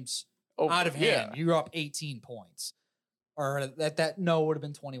touchdown. The game's out of hand. You're up 18 points. Or that would have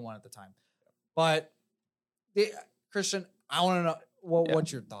been 21 at the time. But Christian, I want to know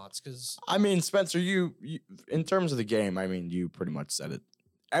what's your thoughts? Because I mean, Spencer, you in terms of the game, I mean, you pretty much said it.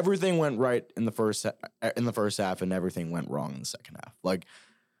 Everything went right in the first half, and everything went wrong in the second half. Like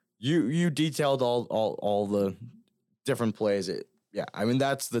you detailed all the different plays. I mean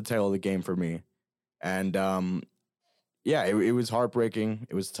that's the tale of the game for me, and it was heartbreaking.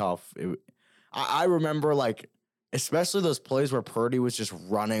 It was tough. I remember especially those plays where Purdy was just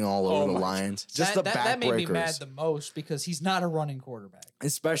running all over the Lions. Just the backbreakers. That made me mad the most because he's not a running quarterback.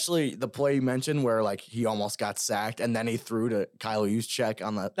 Especially the play you mentioned where he almost got sacked and then he threw to Kyle Juszczyk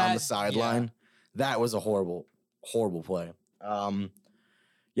on the sideline. Yeah. That was a horrible, horrible play.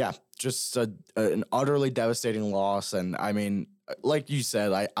 Just an utterly devastating loss. And I mean, like you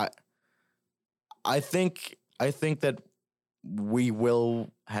said, I think that we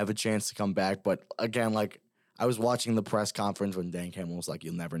will have a chance to come back. But again, I was watching the press conference when Dan Campbell was like,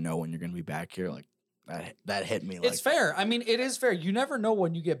 "You'll never know when you're going to be back here." That hit me. It's fair. I mean, it is fair. You never know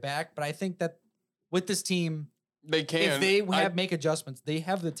when you get back, but I think that with this team, they can. If they make adjustments, they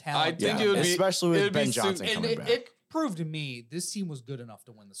have the talent. I think it would be, especially with Ben Johnson coming back. It proved to me this team was good enough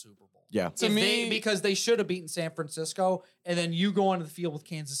to win the Super Bowl. Yeah, because they should have beaten San Francisco, and then you go onto the field with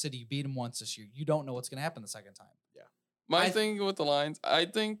Kansas City. You beat them once this year. You don't know what's going to happen the second time. Yeah, my thing with the Lions, I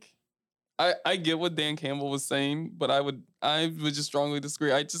think. I get what Dan Campbell was saying, but I would just strongly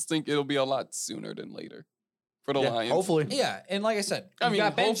disagree. I just think it'll be a lot sooner than later for the Lions. Hopefully. Yeah, and like I said, you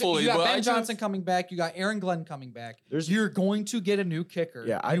got Ben Johnson coming back. You got Aaron Glenn coming back. You're going to get a new kicker,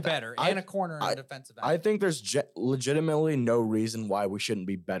 and a corner and a defensive end. I think there's legitimately no reason why we shouldn't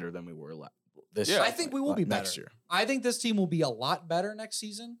be better than we were this year. I think we will be better next year. I think this team will be a lot better next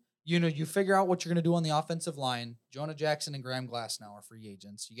season. You figure out what you're going to do on the offensive line. Jonah Jackson and Graham Glasnow are free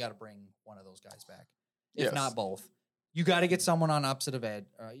agents. You got to bring one of those guys back, if not both. You got to get someone on opposite of Ed.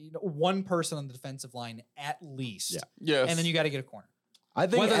 One person on the defensive line at least. Yeah. Yes. And then you got to get a corner. I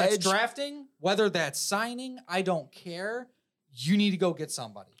think whether that's drafting, whether that's signing, I don't care. You need to go get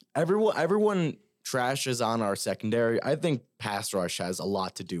somebody. Everyone trashes on our secondary. I think pass rush has a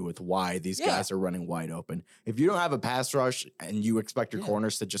lot to do with why these guys are running wide open. If you don't have a pass rush and you expect your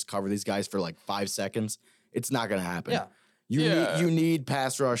corners to just cover these guys for 5 seconds, it's not going to happen. Yeah. You need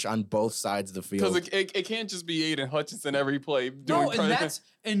pass rush on both sides of the field. Because it can't just be Aiden Hutchinson every play.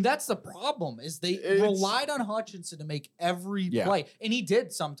 And that's the problem is they relied on Hutchinson to make every play. And he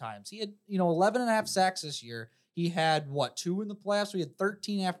did sometimes. He had 11 and a half sacks this year. He had 2 in the playoffs. So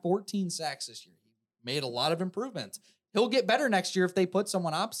he had 14 sacks this year. Made a lot of improvements. He'll get better next year if they put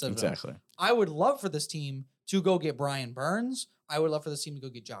someone opposite of him. I would love for this team to go get Brian Burns. I would love for this team to go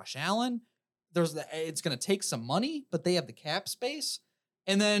get Josh Allen. it's going to take some money, but they have the cap space.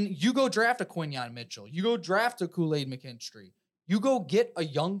 And then you go draft a Quinyon Mitchell. You go draft a Kool-Aid McKinstry. You go get a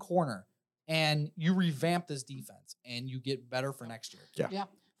young corner, and you revamp this defense, and you get better for next year. Yeah,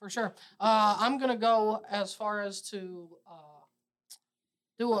 for sure. I'm going to go as far as to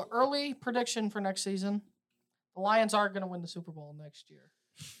do an early prediction for next season. The Lions are going to win the Super Bowl next year.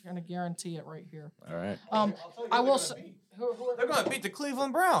 I'm going to guarantee it right here. All right. I will say... They're going to beat the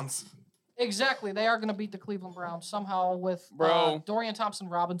Cleveland Browns. Exactly. They are going to beat the Cleveland Browns somehow with Dorian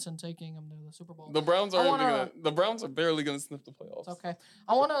Thompson-Robinson taking them to the Super Bowl. The Browns are barely gonna sniff the playoffs. It's okay.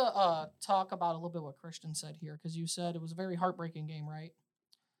 I want to talk about a little bit what Christian said here, because you said it was a very heartbreaking game, right?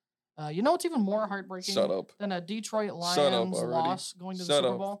 You know what's even more heartbreaking than a Detroit Lions loss going to the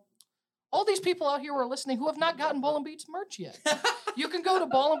Super Bowl? All these people out here who are listening who have not gotten Ball and Beats merch yet. You can go to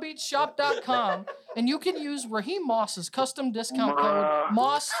ballandbeatsshop.com and you can use Raheem Moss's custom discount code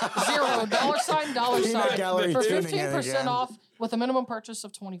MOSS0 $. For 15% off with a minimum purchase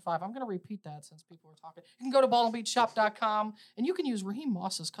of $25. I'm going to repeat that since people are talking. You can go to ballandbeatsshop.com and you can use Raheem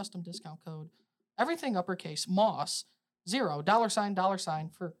Moss's custom discount code, everything uppercase, MOSS0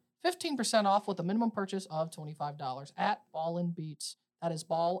 $, for 15% off with a minimum purchase of $25 at Ball and Beats. That is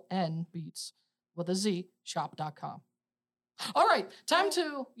Ball N Beats with a Z, shop.com. All right, time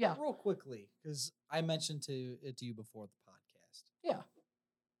to, Real quickly, because I mentioned it to you before the podcast. Yeah.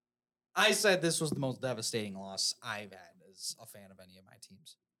 I said this was the most devastating loss I've had as a fan of any of my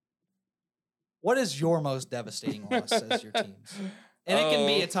teams. What is your most devastating loss as your teams? And it can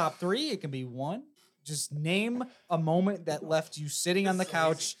be a top 3, it can be 1. Just name a moment that left you sitting on the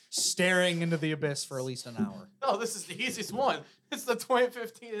couch staring into the abyss for at least an hour. Oh, this is the easiest one. It's the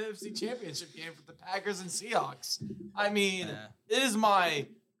 2015 NFC Championship game for the Packers and Seahawks. I mean, it is my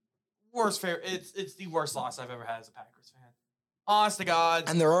worst favorite. It's the worst loss I've ever had as a Packers fan. Honest to God.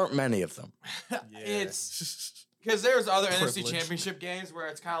 And there aren't many of them. It's because there's other NFC Championship games where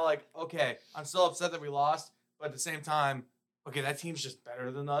it's kind of like, okay, I'm still upset that we lost, but at the same time, okay, that team's just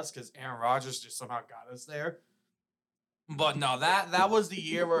better than us because Aaron Rodgers just somehow got us there. But no, that was the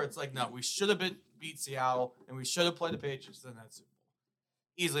year where it's like, no, we should have beat Seattle and we should have played the Patriots in that Super Bowl.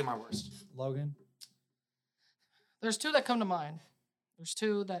 Easily my worst. Logan? There's 2 that come to mind. There's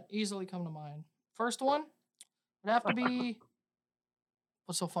 2 that easily come to mind. First one would have to be...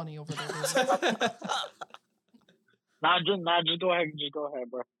 What's so funny over there? Just go ahead. Just go ahead,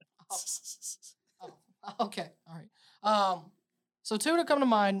 bro. Okay, all right. So 2 to come to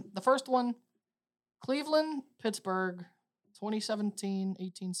mind. The first one, Cleveland, Pittsburgh,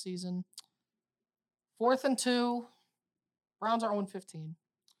 2017-18 season. 4th and 2. Browns are 0-15.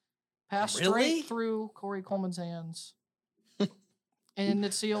 Pass straight through Corey Coleman's hands. And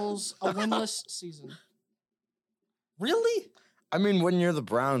it seals a winless season. Really? I mean, when you're the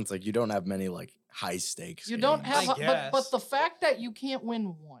Browns, like, you don't have many, like, high stakes. You don't have, but the fact that you can't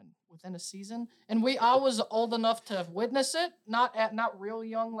win one within a season, and I was old enough to witness it, not real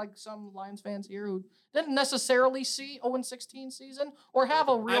young like some Lions fans here who didn't necessarily see 0-16 season or have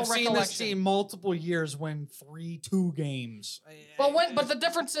a real recollection. I've seen this team multiple years win 3-2 games. But the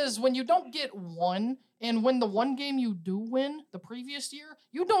difference is when you don't get one, and when the one game you do win the previous year,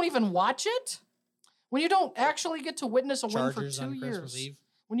 you don't even watch it. When you don't actually get to witness a win for 2 years.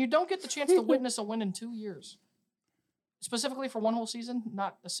 When you don't get the chance to witness a win in 2 years. Specifically for one whole season,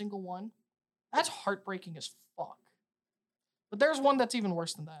 not a single one. That's heartbreaking as fuck. But there's one that's even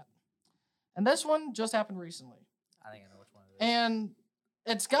worse than that. And this one just happened recently. I think I know which one it is. And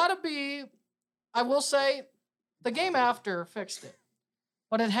it's got to be, I will say, the game after fixed it.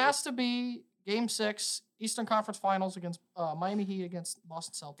 But it has to be Game 6, Eastern Conference Finals against Miami Heat against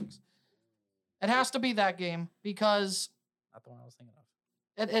Boston Celtics. It has to be that game because... Not the one I was thinking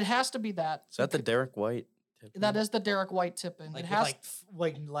of. It has to be that. Is that the Derek White? That is the Derek White tip-in. Like, it has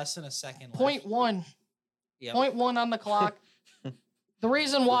like less than a second left. 0.1. Yep. 0.1 on the clock. The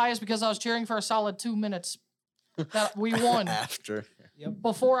reason why is because I was cheering for a solid 2 minutes that we won. After.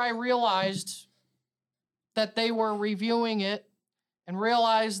 Before I realized that they were reviewing it and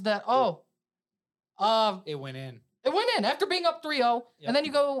realized that, it went in. It went in after being up 3-0, and then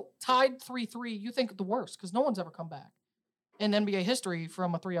you go tied 3-3. You think the worst because no one's ever come back in NBA history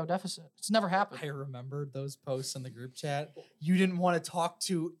from a 3-0 deficit. It's never happened. I remembered those posts in the group chat. You didn't want to talk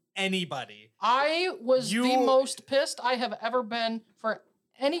to anybody. I was the most pissed I have ever been for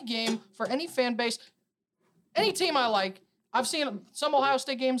any game, for any fan base, any team I like. I've seen some Ohio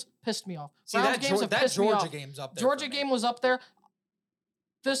State games pissed me off. See, Browns games have pissed me off. game's up there. Georgia game was up there.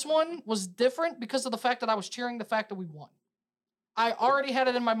 This one was different because of the fact that I was cheering the fact that we won. I already had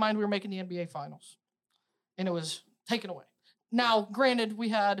it in my mind we were making the NBA Finals, and it was taken away. Now, granted, we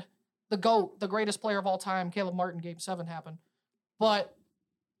had the GOAT, the greatest player of all time, Caleb Martin, Game 7 happened.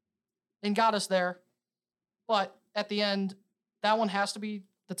 And got us there. But at the end, that one has to be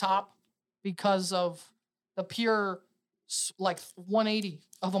the top because of the pure, 180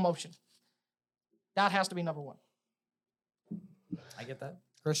 of emotion. That has to be number one. I get that.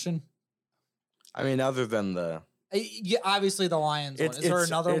 Christian? I mean, other than the Yeah, obviously the Lions one. Is there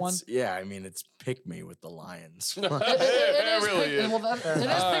another one? Yeah, I mean, it's pick me with the Lions. It is really pick, is. well, it is pick me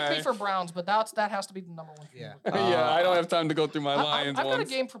Alright. for Browns, but that has to be the number one. Yeah. Yeah, I don't have time to go through my Lions I've got a ones.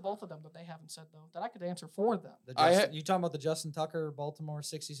 game for both of them that they haven't said, though, that I could answer for them. You talking about the Justin Tucker Baltimore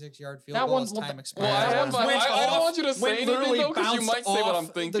 66-yard field That goal? one's- As time well, expired. Well, I, have my, Went I don't off- want you to say went anything, literally though, because you bounced might say what off I'm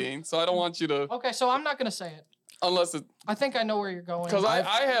the- thinking. So I don't want you to, Okay, so I'm not going to say it. unless it, I think I know where you're going. because I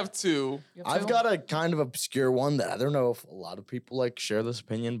have two. You have I've two? got a kind of obscure one that I don't know if a lot of people like share this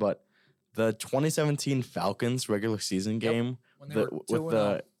opinion, but the 2017 Falcons regular season game When they were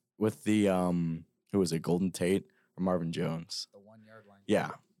 2-0. with the who was it, Golden Tate or Marvin Jones? The 1 yard line.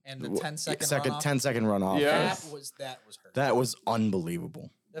 Yeah, And the 10-second second runoff. 10-second run off. Yeah. That was hurt. That was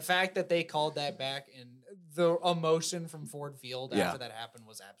unbelievable. The fact that they called that back and the emotion from Ford Field Yeah. after that happened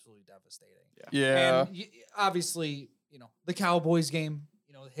was absolutely devastating. Yeah. And obviously, the Cowboys game,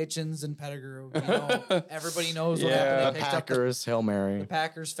 Hitchens and Pettigrew, everybody knows what Yeah. happened. The They picked up Packers, Hail Mary. the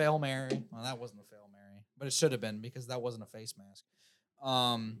Packers fail Mary. Well, that wasn't a fail Mary, but it should have been because that wasn't a face mask.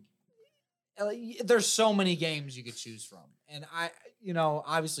 There's so many games you could choose from. And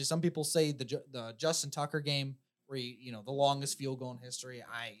obviously some people say the Justin Tucker game where the longest field goal in history.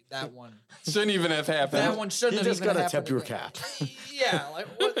 That one Shouldn't even have happened. that one shouldn't You have just even gotta happened tip your again. cap. Yeah, like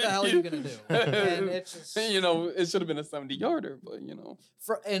what the hell are you gonna do? And it's just it should have been a 70-yarder, but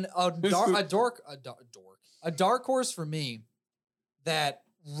a dark horse for me that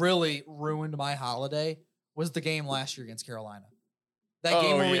really ruined my holiday was the game last year against Carolina. That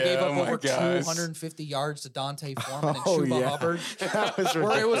game Oh, where we gave yeah, up oh my over gosh. 250 yards to Dante Foreman and Oh, Chuba yeah. Hubbard, That was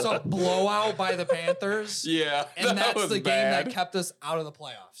where it was a ridiculous. blowout by the Panthers. yeah, And that that's was the game bad. that kept us out of the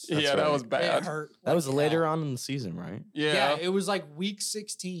playoffs. Yeah, That's that right. was It bad. hurt. That was like later hell. on in the season, right? Yeah, Yeah. it was like week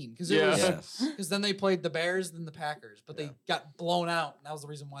 16 because Yeah. Yes. then they played the Bears, then the Packers, but they got blown out, and that was the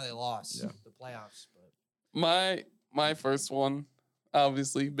reason why they lost Yeah. the playoffs. But My first one,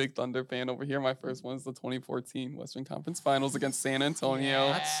 obviously, big Thunder fan over here. My first one is the 2014 Western Conference Finals against San Antonio.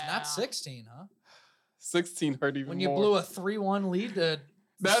 Yeah. that's not 16, huh? 16 hurt even When you more. blew a 3-1 lead to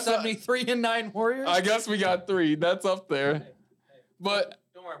That's a- 73-9 Warriors. I guess we got 3. That's up there. But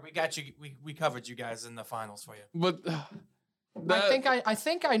Don't worry, we got you. We covered you guys in the finals for you. but I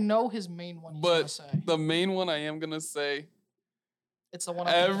think I know his main one. He's gonna but say the main one I am gonna say, it's the one.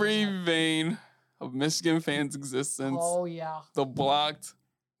 I'm every thinking vein of Michigan fans' existence, of. Oh yeah. the blocked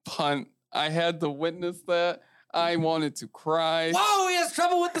punt. I had to witness that. I wanted to cry. Whoa, he has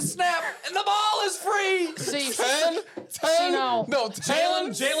trouble with the snap, and the ball is free. See, 10? now, No,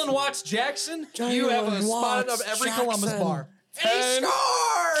 10? Jalen Watts Jackson, you have a Jalen spot of Watts every Columbus Jackson. bar. And he 10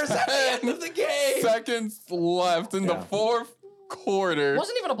 scores at the end of the game. seconds left in the Yeah. fourth quarter. It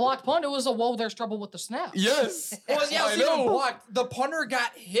wasn't even a blocked punt. It was a whoa. There's trouble with the snap. Yes. It was, yeah, it I was even know. blocked. The punter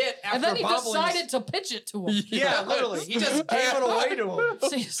got hit after And then he bobbling his- decided to pitch it to him. Yeah, literally. He just gave it away to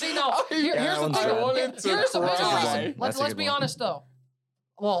him. See now. Here's that the one's thing. bad. I wanted to Here's the cry. reason. That's a Let's good be one. honest though.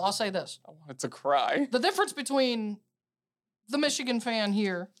 Well, I'll say this: I wanted to cry. the difference between the Michigan fan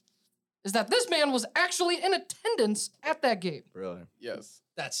here is that this man was actually in attendance at that game. Really? Yes.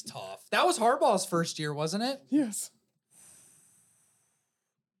 That's tough. That was Harbaugh's first year, wasn't it? Yes.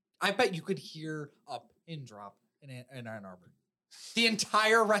 I bet you could hear a pin drop in Ann Arbor. The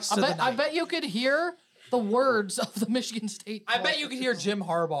entire rest I of the bet, night. I bet you could hear the words of the Michigan State. I bet you could hear Jim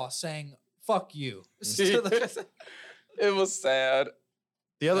Harbaugh saying, "Fuck you." To the- It was sad.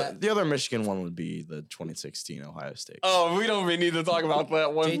 The other Michigan one would be the 2016 Ohio State. Oh, we don't even need to talk about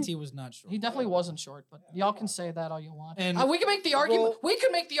that one. JT was not sure. He definitely wasn't short, but y'all can say that all you want. And- We can make the argument. well- we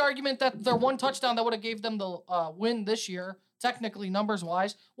can make the argument that their one touchdown that would have gave them the win this year, technically numbers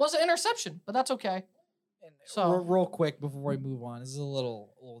wise, was an interception. But that's okay. So- real quick before we move on, this is a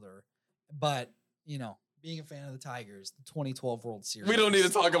little older, but being a fan of the Tigers, the 2012 World Series. We don't need to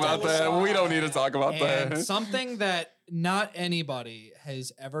talk about that. We don't need to talk about And that. something that not anybody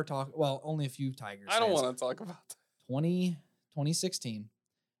has ever talked. Well, only a few Tigers. I don't fans. want to talk about that. 2016,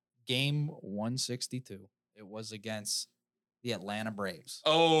 game 162. It was against the Atlanta Braves.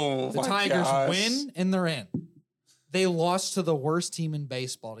 Oh, The my Tigers gosh. win and they're in. They lost to the worst team in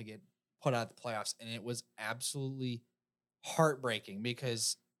baseball to get put out of the playoffs, and it was absolutely heartbreaking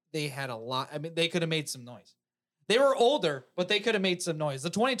because they had a lot. I mean, they could have made some noise. They were older, but they could have made some noise. The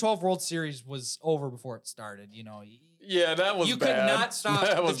 2012 World Series was over before it started. Yeah, that was You bad. could not stop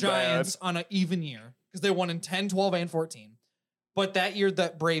That the was Giants bad. on an even year because they won in 10, 12, and 14. But that year,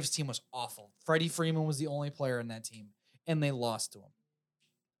 that Braves team was awful. Freddie Freeman was the only player in that team, and they lost to him.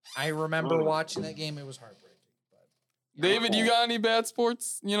 I remember watching that game. It was heartbreaking. But David, you got any bad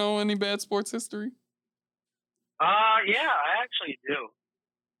sports? Any bad sports history? Yeah, I actually do.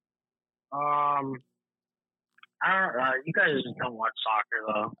 You guys just don't watch soccer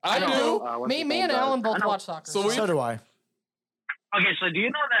though. I do. Me and Alan both watch soccer. So do I. Okay, so do you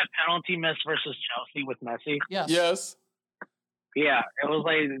know that penalty miss versus Chelsea with Messi? Yes. Yes. Yeah, it was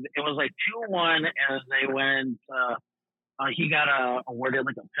like 2-1 as they went. He got awarded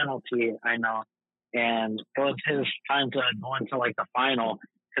like a penalty, I know, and it was his time to go into like the final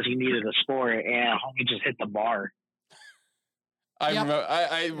because he needed a score, and homie just hit the bar. I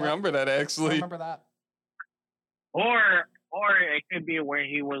remember that I actually. remember that. Or it could be where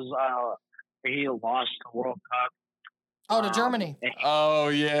he lost the World Cup. Oh, to Germany. Oh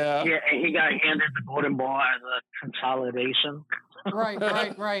yeah. Yeah, and he got handed the golden ball as a consolidation.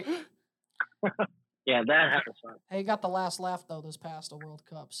 Right. Yeah, that happens. Hey, he got the last laugh though this past World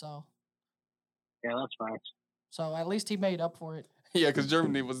Cup, so Yeah, that's fine. so at least he made up for it. Yeah, because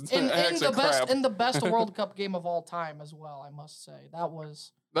Germany was In actually crap. the best World Cup game of all time as well, I must say. That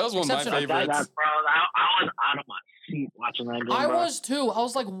was That was one of my exceptional. favorites. Bro, I was out of my seat watching that game. I bro. was too. I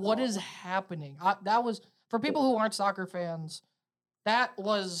was like, what is happening? That was, for people who aren't soccer fans, that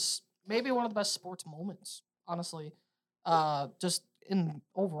was maybe one of the best sports moments, honestly. Just in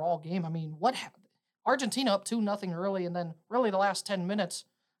overall game. I mean, what happened? Argentina up 2-0 early, and then really the last 10 minutes,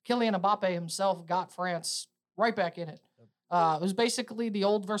 Kylian Mbappe himself got France right back in it. It was basically the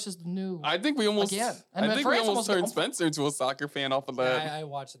old versus the new. I think we almost Again. And then we France almost almost turned got- Spencer into a soccer fan off of that. I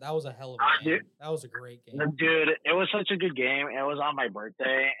watched it. That was a hell of a Dude. game. That was a great game. Dude, it was such a good game. It was on my birthday,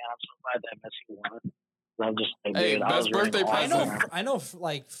 and I'm so glad that Messi won. I'm just like, Hey, dude, I best was really birthday awesome. present. I know,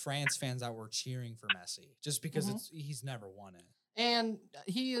 like France fans that were cheering for Messi just because Mhm. he's never won it. And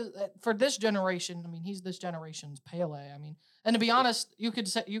he is for this generation. I mean, he's this generation's Pele. I mean, and to be honest, you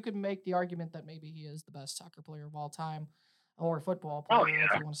could make the argument that maybe he is the best soccer player of all time, or football player, Oh, if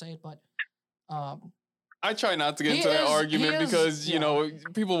yeah. you want to say it. But I try not to get He into that is- argument he is- because yeah.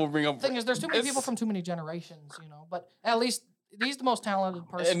 people will bring up. the thing is, there's too many people It's- from too many generations, But at least he's the most talented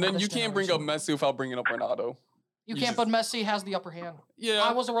person. And then of you this can't bring up generation. Messi without bringing up Ronaldo. You you can't, just- but Messi has the upper hand. Yeah,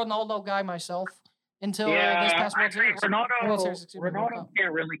 I was a Ronaldo guy myself until Yeah, this past I World agree. Series. World Series, excuse me, World Ronaldo Cup.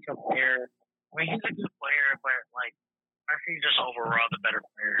 can't really compare. I mean, he's a good player, but like, Messi's just overall the better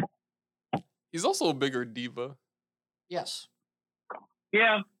player. he's also a bigger diva. Yes.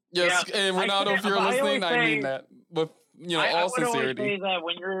 Yeah, Yes, Yeah. and Ronaldo, if you're I listening, always I mean say- that with I all would always sincerity. say that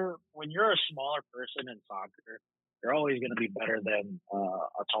when you're a smaller person in soccer, you're always going to be better than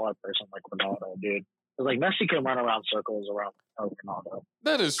a taller person like Ronaldo, dude. 'Cause, like Messi can run around circles around Ronaldo.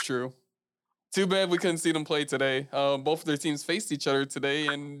 That is true. Too bad we couldn't see them play today. Both of their teams faced each other today,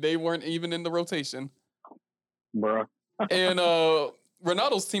 and they weren't even in the rotation. Bro. And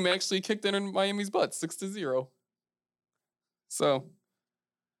Ronaldo's team actually kicked in Miami's butt 6-0. So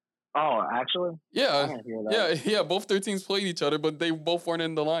Oh, actually? I yeah, didn't hear that. yeah. Both their teams played each other, but they both weren't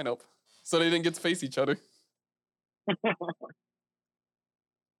in the lineup, so they didn't get to face each other.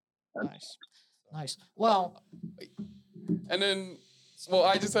 Nice. Well, And then, well,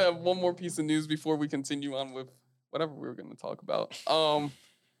 I just have one more piece of news before we continue on with whatever we were going to talk about.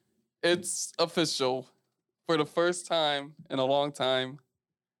 It's official for the first time in a long time.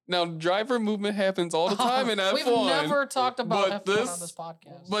 Now, driver movement happens all the time in F1. we've never talked about but F1 this- on this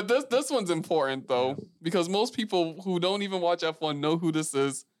podcast. But this one's important though, because most people who don't even watch F1 know who this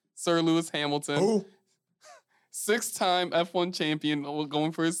is. Sir Lewis Hamilton, Who? 6-time F1 champion,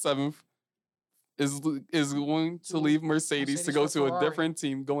 going for his 7th, is going to leave Mercedes to Mercedes go for to a Ferrari. different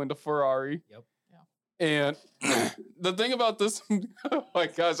team, going to Ferrari. Yep. And the thing about this, oh my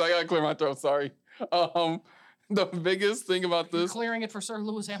gosh, I gotta clear my throat. Sorry. The biggest thing about You this. clearing it for Sir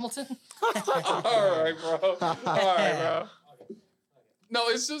Lewis Hamilton? All right, bro. All right, bro. No,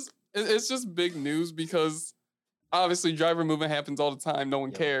 it's just big news because obviously driver movement happens all the time. No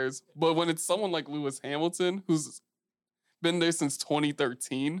one cares. But when it's someone like Lewis Hamilton, who's been there since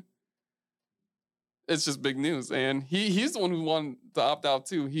 2013, it's just big news. And he's the one who wanted to opt out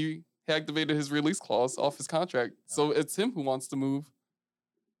too. He activated his release clause off his contract. So it's him who wants to move.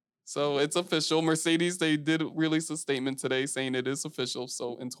 So it's official. Mercedes, they did release a statement today saying it is official.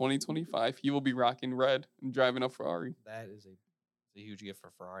 So in 2025, he will be rocking red and driving a Ferrari. That is a huge gift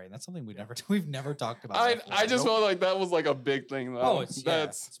for Ferrari, and that's something we've never talked about. I before. just Nope. felt like that was like a big thing though. Oh, it's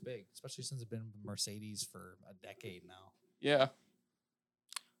That's big, especially since it's been Mercedes for a decade now. yeah.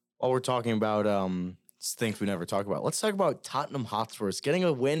 While we're talking about things we never talk about. Let's talk about Tottenham Hotspurs getting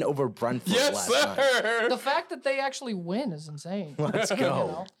a win over Brentford Yes, last night. sir. The fact that they actually win is insane. Let's You go.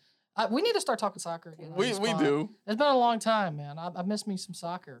 know? We need to start talking soccer again. on We this we pod. do. It's been a long time, man. I miss me some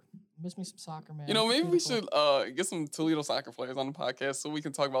soccer. Miss me some soccer, man. You know, maybe we Beautiful. should get some Toledo soccer players on the podcast so we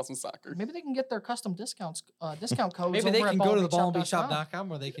can talk about some soccer. Maybe they can get their custom discount codes. Maybe they over can at go to the ballandbeatshop.com. ballandbeatshop.com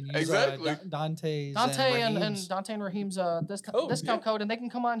where they can use Exactly. Dante's Dante and and Raheem's. Dante and Raheem's Code, discount yeah. code, and they can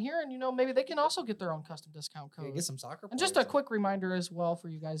come on here, and maybe they can also get their own custom discount Yeah, code. get some soccer. And just a players. quick reminder as well for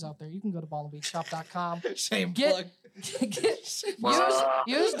you guys out there, you can go to ballandbeatshop.com. Shame Get- plug.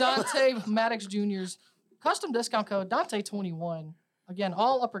 use Dante Maddox Jr.'s custom discount code Dante21. Again,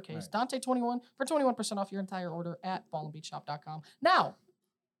 all uppercase. Right. Dante21 for 21% off your entire order at ballandbeatshop.com. Now,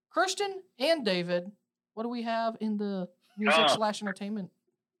 Christian and David, what do we have in the music / entertainment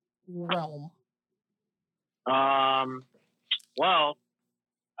realm? Well,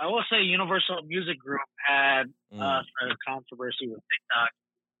 I will say Universal Music Group had Mm. a controversy with TikTok.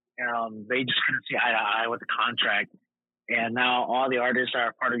 They just couldn't see eye to eye with the contract. And now all the artists that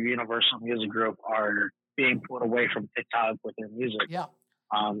are part of Universal Music Group are being pulled away from TikTok with their music. Yeah,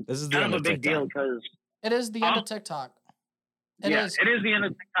 This is the Kind end of of a big deal TikTok. because it is the end of TikTok. It is. it is the end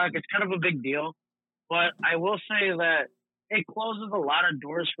of TikTok. It's kind of a big deal. But I will say that it closes a lot of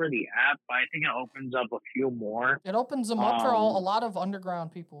doors for the app, but I think it opens up a few more. It opens them up for a lot of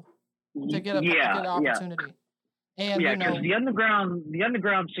underground people to get an opportunity. And Yeah, you because know, the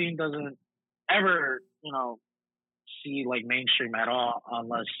underground scene doesn't ever, see like mainstream at all,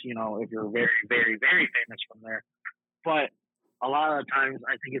 unless if you're very, very, very famous from there. But a lot of the times,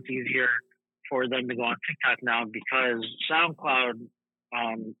 I think it's easier for them to go on TikTok now because SoundCloud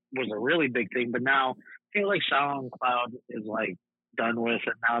was a really big thing, but now I feel like SoundCloud is like done with,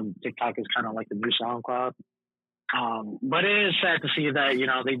 and now TikTok is kind of like the new SoundCloud. But it is sad to see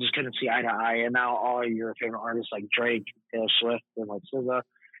that they just couldn't see eye to eye, and now all your favorite artists like Drake, Taylor Swift, and like SZA,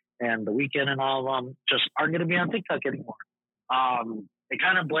 and The Weeknd, and all of them just aren't going to be on TikTok anymore. They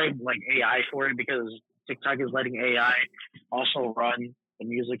kind of blame like AI for it because TikTok is letting AI also run the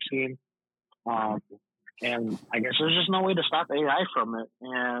music scene. And I guess there's just no way to stop AI from it,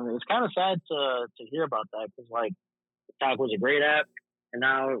 and it's kind of sad to hear about that because like TikTok was a great app, and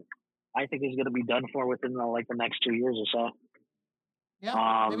now I think it's going to be done for within the next 2 years or so.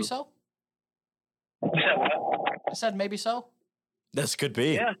 yeah, maybe so. I said maybe so. This could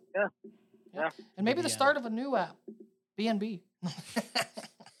be. Yeah. And maybe the Yeah. start of a new app, BNB.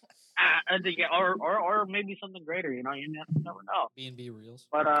 I think, or maybe something greater. You never know. B&B Reels.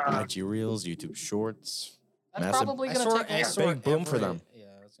 But IG Reels, YouTube Shorts. That's Massive- probably I going saw- to take I a saw Big boom for them. Yeah,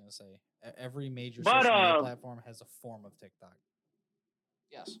 I was gonna say every major But, social media platform has a form of TikTok.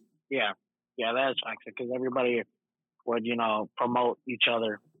 Yes. yeah, that's toxic because everybody would promote each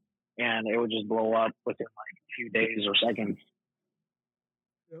other, and it would just blow up within like a few days or seconds.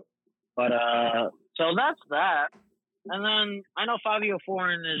 Yep. But so that's that. And then I know Fabio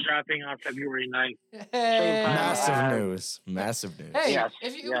Foreign is dropping on February 9th. Hey, Massive news. Massive news. Hey, Yes,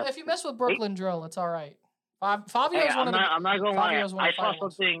 if you mess with Brooklyn Drill, it's all right. Fabio's Hey, one of the. I'm not gonna lie. Fabio's one I of the saw fine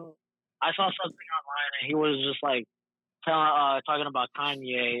ones. something online, and he was just like talking about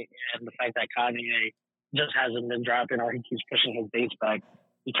Kanye and the fact that Kanye just hasn't been dropping, or he keeps pushing his dates back.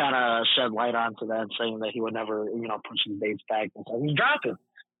 He kind of shed light onto that, saying that he would never, push his dates back, and so he's dropping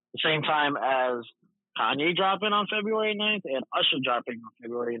the same time as Kanye dropping on February 9th and Usher dropping on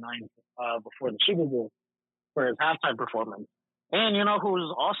February 9th before the Super Bowl for his halftime performance. And you know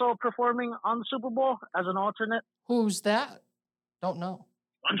who's also performing on the Super Bowl as an alternate? Who's that? Don't know.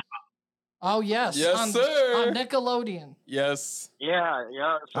 SpongeBob. Oh yes, Yes, sir. On Nickelodeon. Yes. Yeah.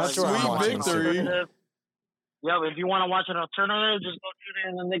 That's So what if I'm you wanna watching watch too. an alternative- Yeah, if you want to watch an alternative, just go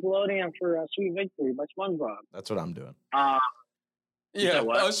tune in the Nickelodeon for Sweet Victory by SpongeBob. That's what I'm doing. You Yeah. said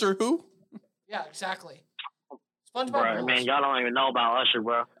what? Usher who? Yeah, exactly. SpongeBob. Bro, rules. man, y'all don't even know about Usher,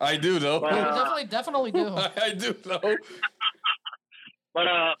 bro. I do though. Well, We definitely do. I do know. But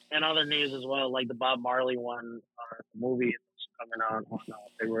in other news as well, like the Bob Marley one, movie is coming out on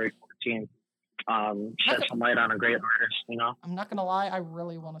February 14th. Shed some light on a great artist, I'm not gonna lie, I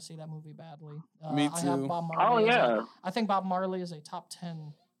really want to see that movie badly. Me I have too. Bob Oh Marley. yeah. I think Bob Marley is a top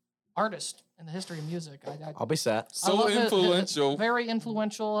 10 artist in the history of music. I'll be set. I So love influential. very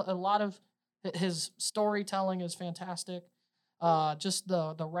influential. A lot of his storytelling is fantastic. Just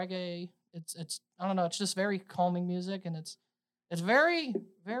the reggae. It's I don't know. It's just very calming music, and it's very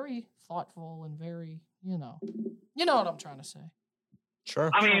very thoughtful and very you know what I'm trying to say. Sure.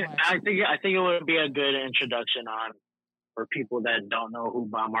 I mean, Relax. I think it would be a good introduction on for people that don't know who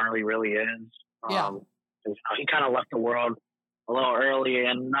Bob Marley really is. Yeah. 'Cause, he kind of left the world a little early,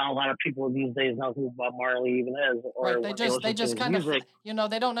 and not a lot of people these days know who Bob Marley even is. Or Right. when They listen to just his kind of, music.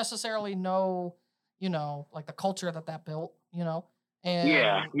 they don't necessarily know, like the culture that built, and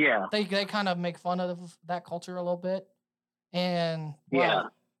Yeah. they kind of make fun of that culture a little bit. And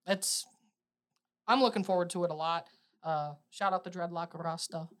I'm looking forward to it a lot. Shout out the Dreadlock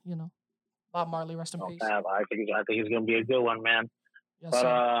Rasta, Bob Marley, rest in peace. I think he's gonna be a good one, man. Yes, But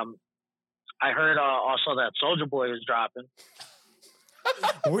sir. I heard also that Soldier Boy is dropping.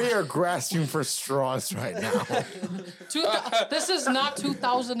 We are grasping for straws right now. This is not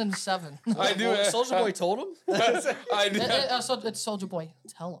 2007. I do. Soldier Boy told him. I do. It's Soldier Boy.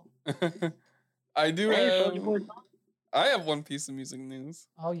 Tell him. I do Hey, have. Soldier Boy. I have one piece of music news.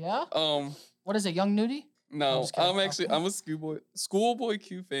 Oh yeah. Um, What is it, Young Nudie? no, just kidding. I'm a schoolboy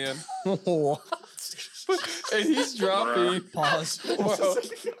Q fan, What? and he's dropping. Pause.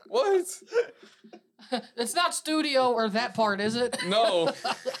 What? It's not studio or that part, is it? No.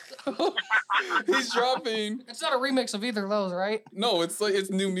 He's dropping. It's not a remix of either of those, right? No, it's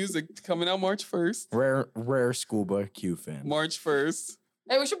new music coming out March 1st. Rare schoolboy Q fan. March 1st.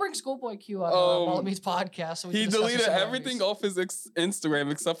 Hey, we should bring Schoolboy Q on While It Meets podcast. So we He can discuss deleted his everything similarities. off his Instagram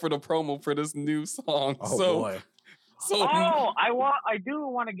except for the promo for this new song. Oh boy. So I do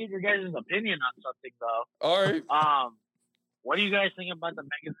want to get your guys' opinion on something though. all right. What do you guys think about the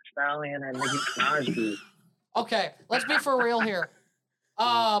Megan Thee Stallion and Nicki Minaj beef? Okay, let's be for real here.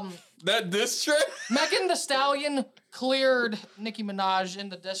 That diss track? Megan Thee Stallion cleared Nicki Minaj in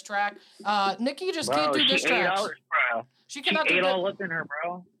the diss track. Nicki just can't do She diss ate tracks. all, bro. She She cannot do ate diss. all up in her,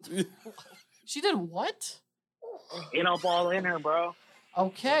 bro. She did what? Ate up all in her, bro.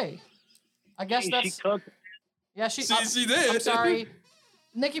 Okay, I guess She that's cooked. yeah. She She did. I'm sorry,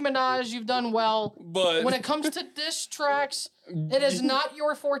 Nicki Minaj. You've done well. But When it comes to diss tracks, it is not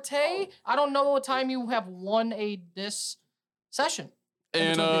your forte. I don't know what time you have won a diss session.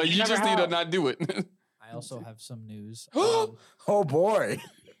 and You you never just need to have. not do it. I also have some news. Oh boy.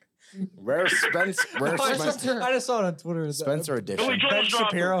 Rare Spencer. Spencer. I just saw it on Twitter. that Spencer edition. Ben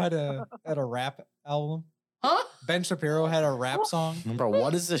Shapiro had a rap album. Huh? Ben Shapiro had a rap song. Remember,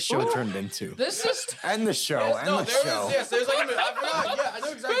 what is this show turned into? This is End the show. Yes, End no, the there show. is. Yes, there's like I forgot. Yeah, I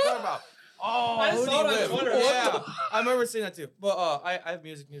know exactly what you're talking about. Oh, I who saw do you it on live? Twitter. Yeah, I remember seeing that too. But I have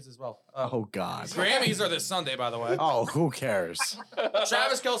music news as well. Oh God. Grammys are this Sunday, by the way. Oh, who cares?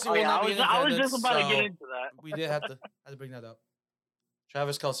 Travis Kelce Oh, will yeah, not be in I was attendance. just about to get so into that. we did have to bring that up.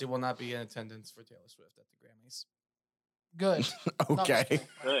 Travis Kelce will not be in attendance for Taylor Swift at the Grammys. good. Okay.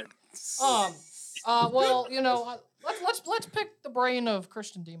 Good. Well, let's pick the brain of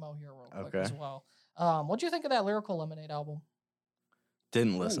Christian Demo here real quick Okay. as well. What do you think of that Lyrical Lemonade album?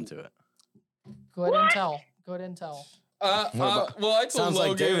 Didn't listen to it. Good intel. Good intel. Well, I told Sounds Logan.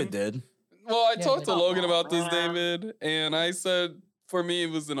 like David did. Well, I Yeah, talked to David. Logan about this, Man. David, and I said for me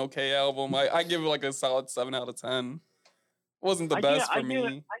it was an okay album. I give it like a solid 7 out of 10. Wasn't the best for me.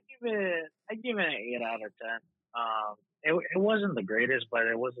 I give it an 8 out of 10. It wasn't the greatest, but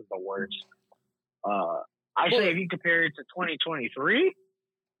it wasn't the worst. I say if you compare it to 2023,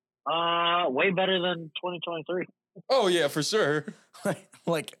 way better than 2023. Oh yeah, for sure.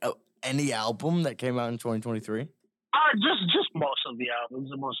 like any album that came out in 2023. Just most of the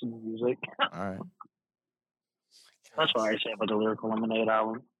albums and most of the music. All right. That's what I say about the Lyrical Lemonade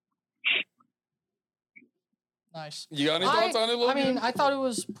album. Nice. You got any thoughts on it, I Logan? mean, I thought it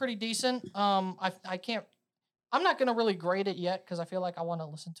was pretty decent. I can't. I'm not gonna really grade it yet because I feel like I want to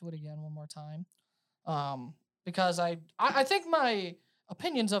listen to it again one more time. Because I think my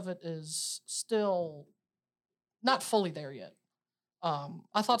opinions of it is still not fully there yet.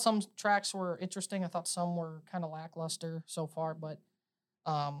 I thought some tracks were interesting. I thought some were kind of lackluster so far, but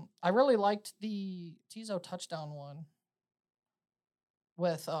I really liked the Tizo touchdown one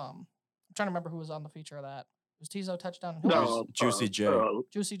with I'm trying to remember who was on the feature of that. It was Tizo touchdown. And who else? Juicy J.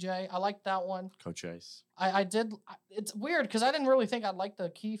 Juicy J. I liked that one. Coach Ice. I did. It's weird because I didn't really think I'd like the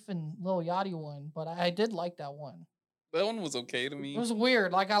Keith and Lil Yachty one, but I did like that one. That one was okay to me. It was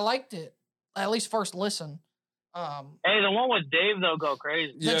weird. Like I liked it at least first listen. Hey, the one with Dave though go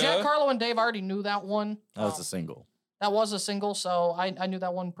crazy. The Jack Harlow and Dave I already knew that one. That was a single. That was a single, so I knew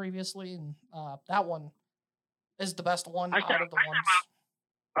that one previously, and that one is the best one out of the ones.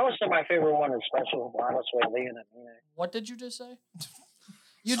 I would say my favorite one is Special Lana Sway Lee and Amine. What did you just say?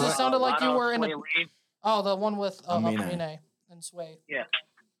 You just sounded like you were in a. Oh, the one with Amine. Amine and Sway. Yeah.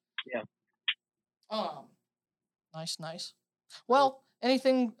 Nice. Well,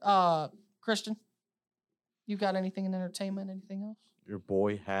 anything, Christian? You got anything in entertainment? Anything else? Your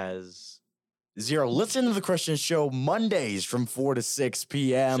boy has zero. Listen to the Christian Show Mondays from 4 to 6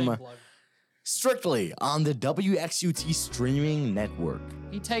 p.m. Shame plug. strictly on the WXUT streaming network.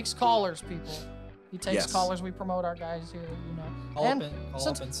 He takes callers, people. He takes Yes. callers. We promote our guys here, you know. Call And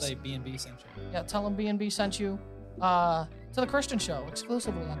up and say BNB sent you. Yeah, tell them BNB sent you to the Christian Show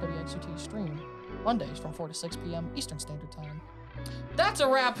exclusively on WXUT stream Mondays from 4 to 6 p.m. Eastern Standard Time. That's a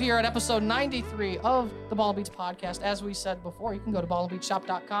wrap here at episode 93 of the Ball and Beats podcast. As we said before, you can go to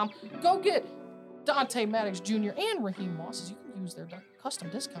ballandbeatshop.com. Go get Dante Maddox Jr. and Raheem Moss, as you can use their custom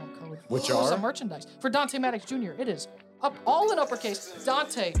discount code Which for are? some merchandise. For Dante Maddox Jr., it is up all in uppercase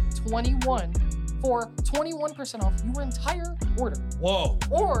Dante21 for 21% off your entire order. Whoa.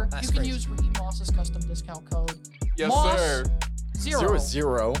 Or That's you can crazy. use Raheem Moss's custom discount code. Yes, Moss sir. 0.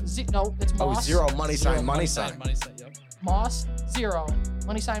 0. No, it's Oh, Moss. 0 money sign, Zero, money sign. Money sign, yep. Moss 0.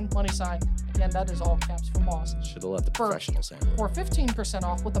 Money sign, money sign. Again, that is all caps for Moss. Should have let the For- professionals handle it. For 15%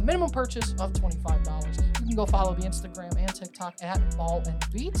 off with a minimum purchase of $25. You can go follow the Instagram and TikTok at Ball and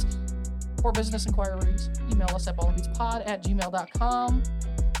Beats. For business inquiries, email us at ballandbeatspod@gmail.com.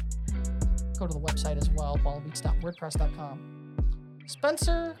 Go to the website as well, ballandbeats.wordpress.com.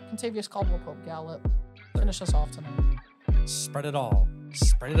 Spencer, Contavious Caldwell Pope Gallup, finish us off tonight. Spread it all.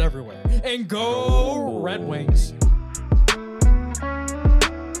 Spread it everywhere. And go Red Wings.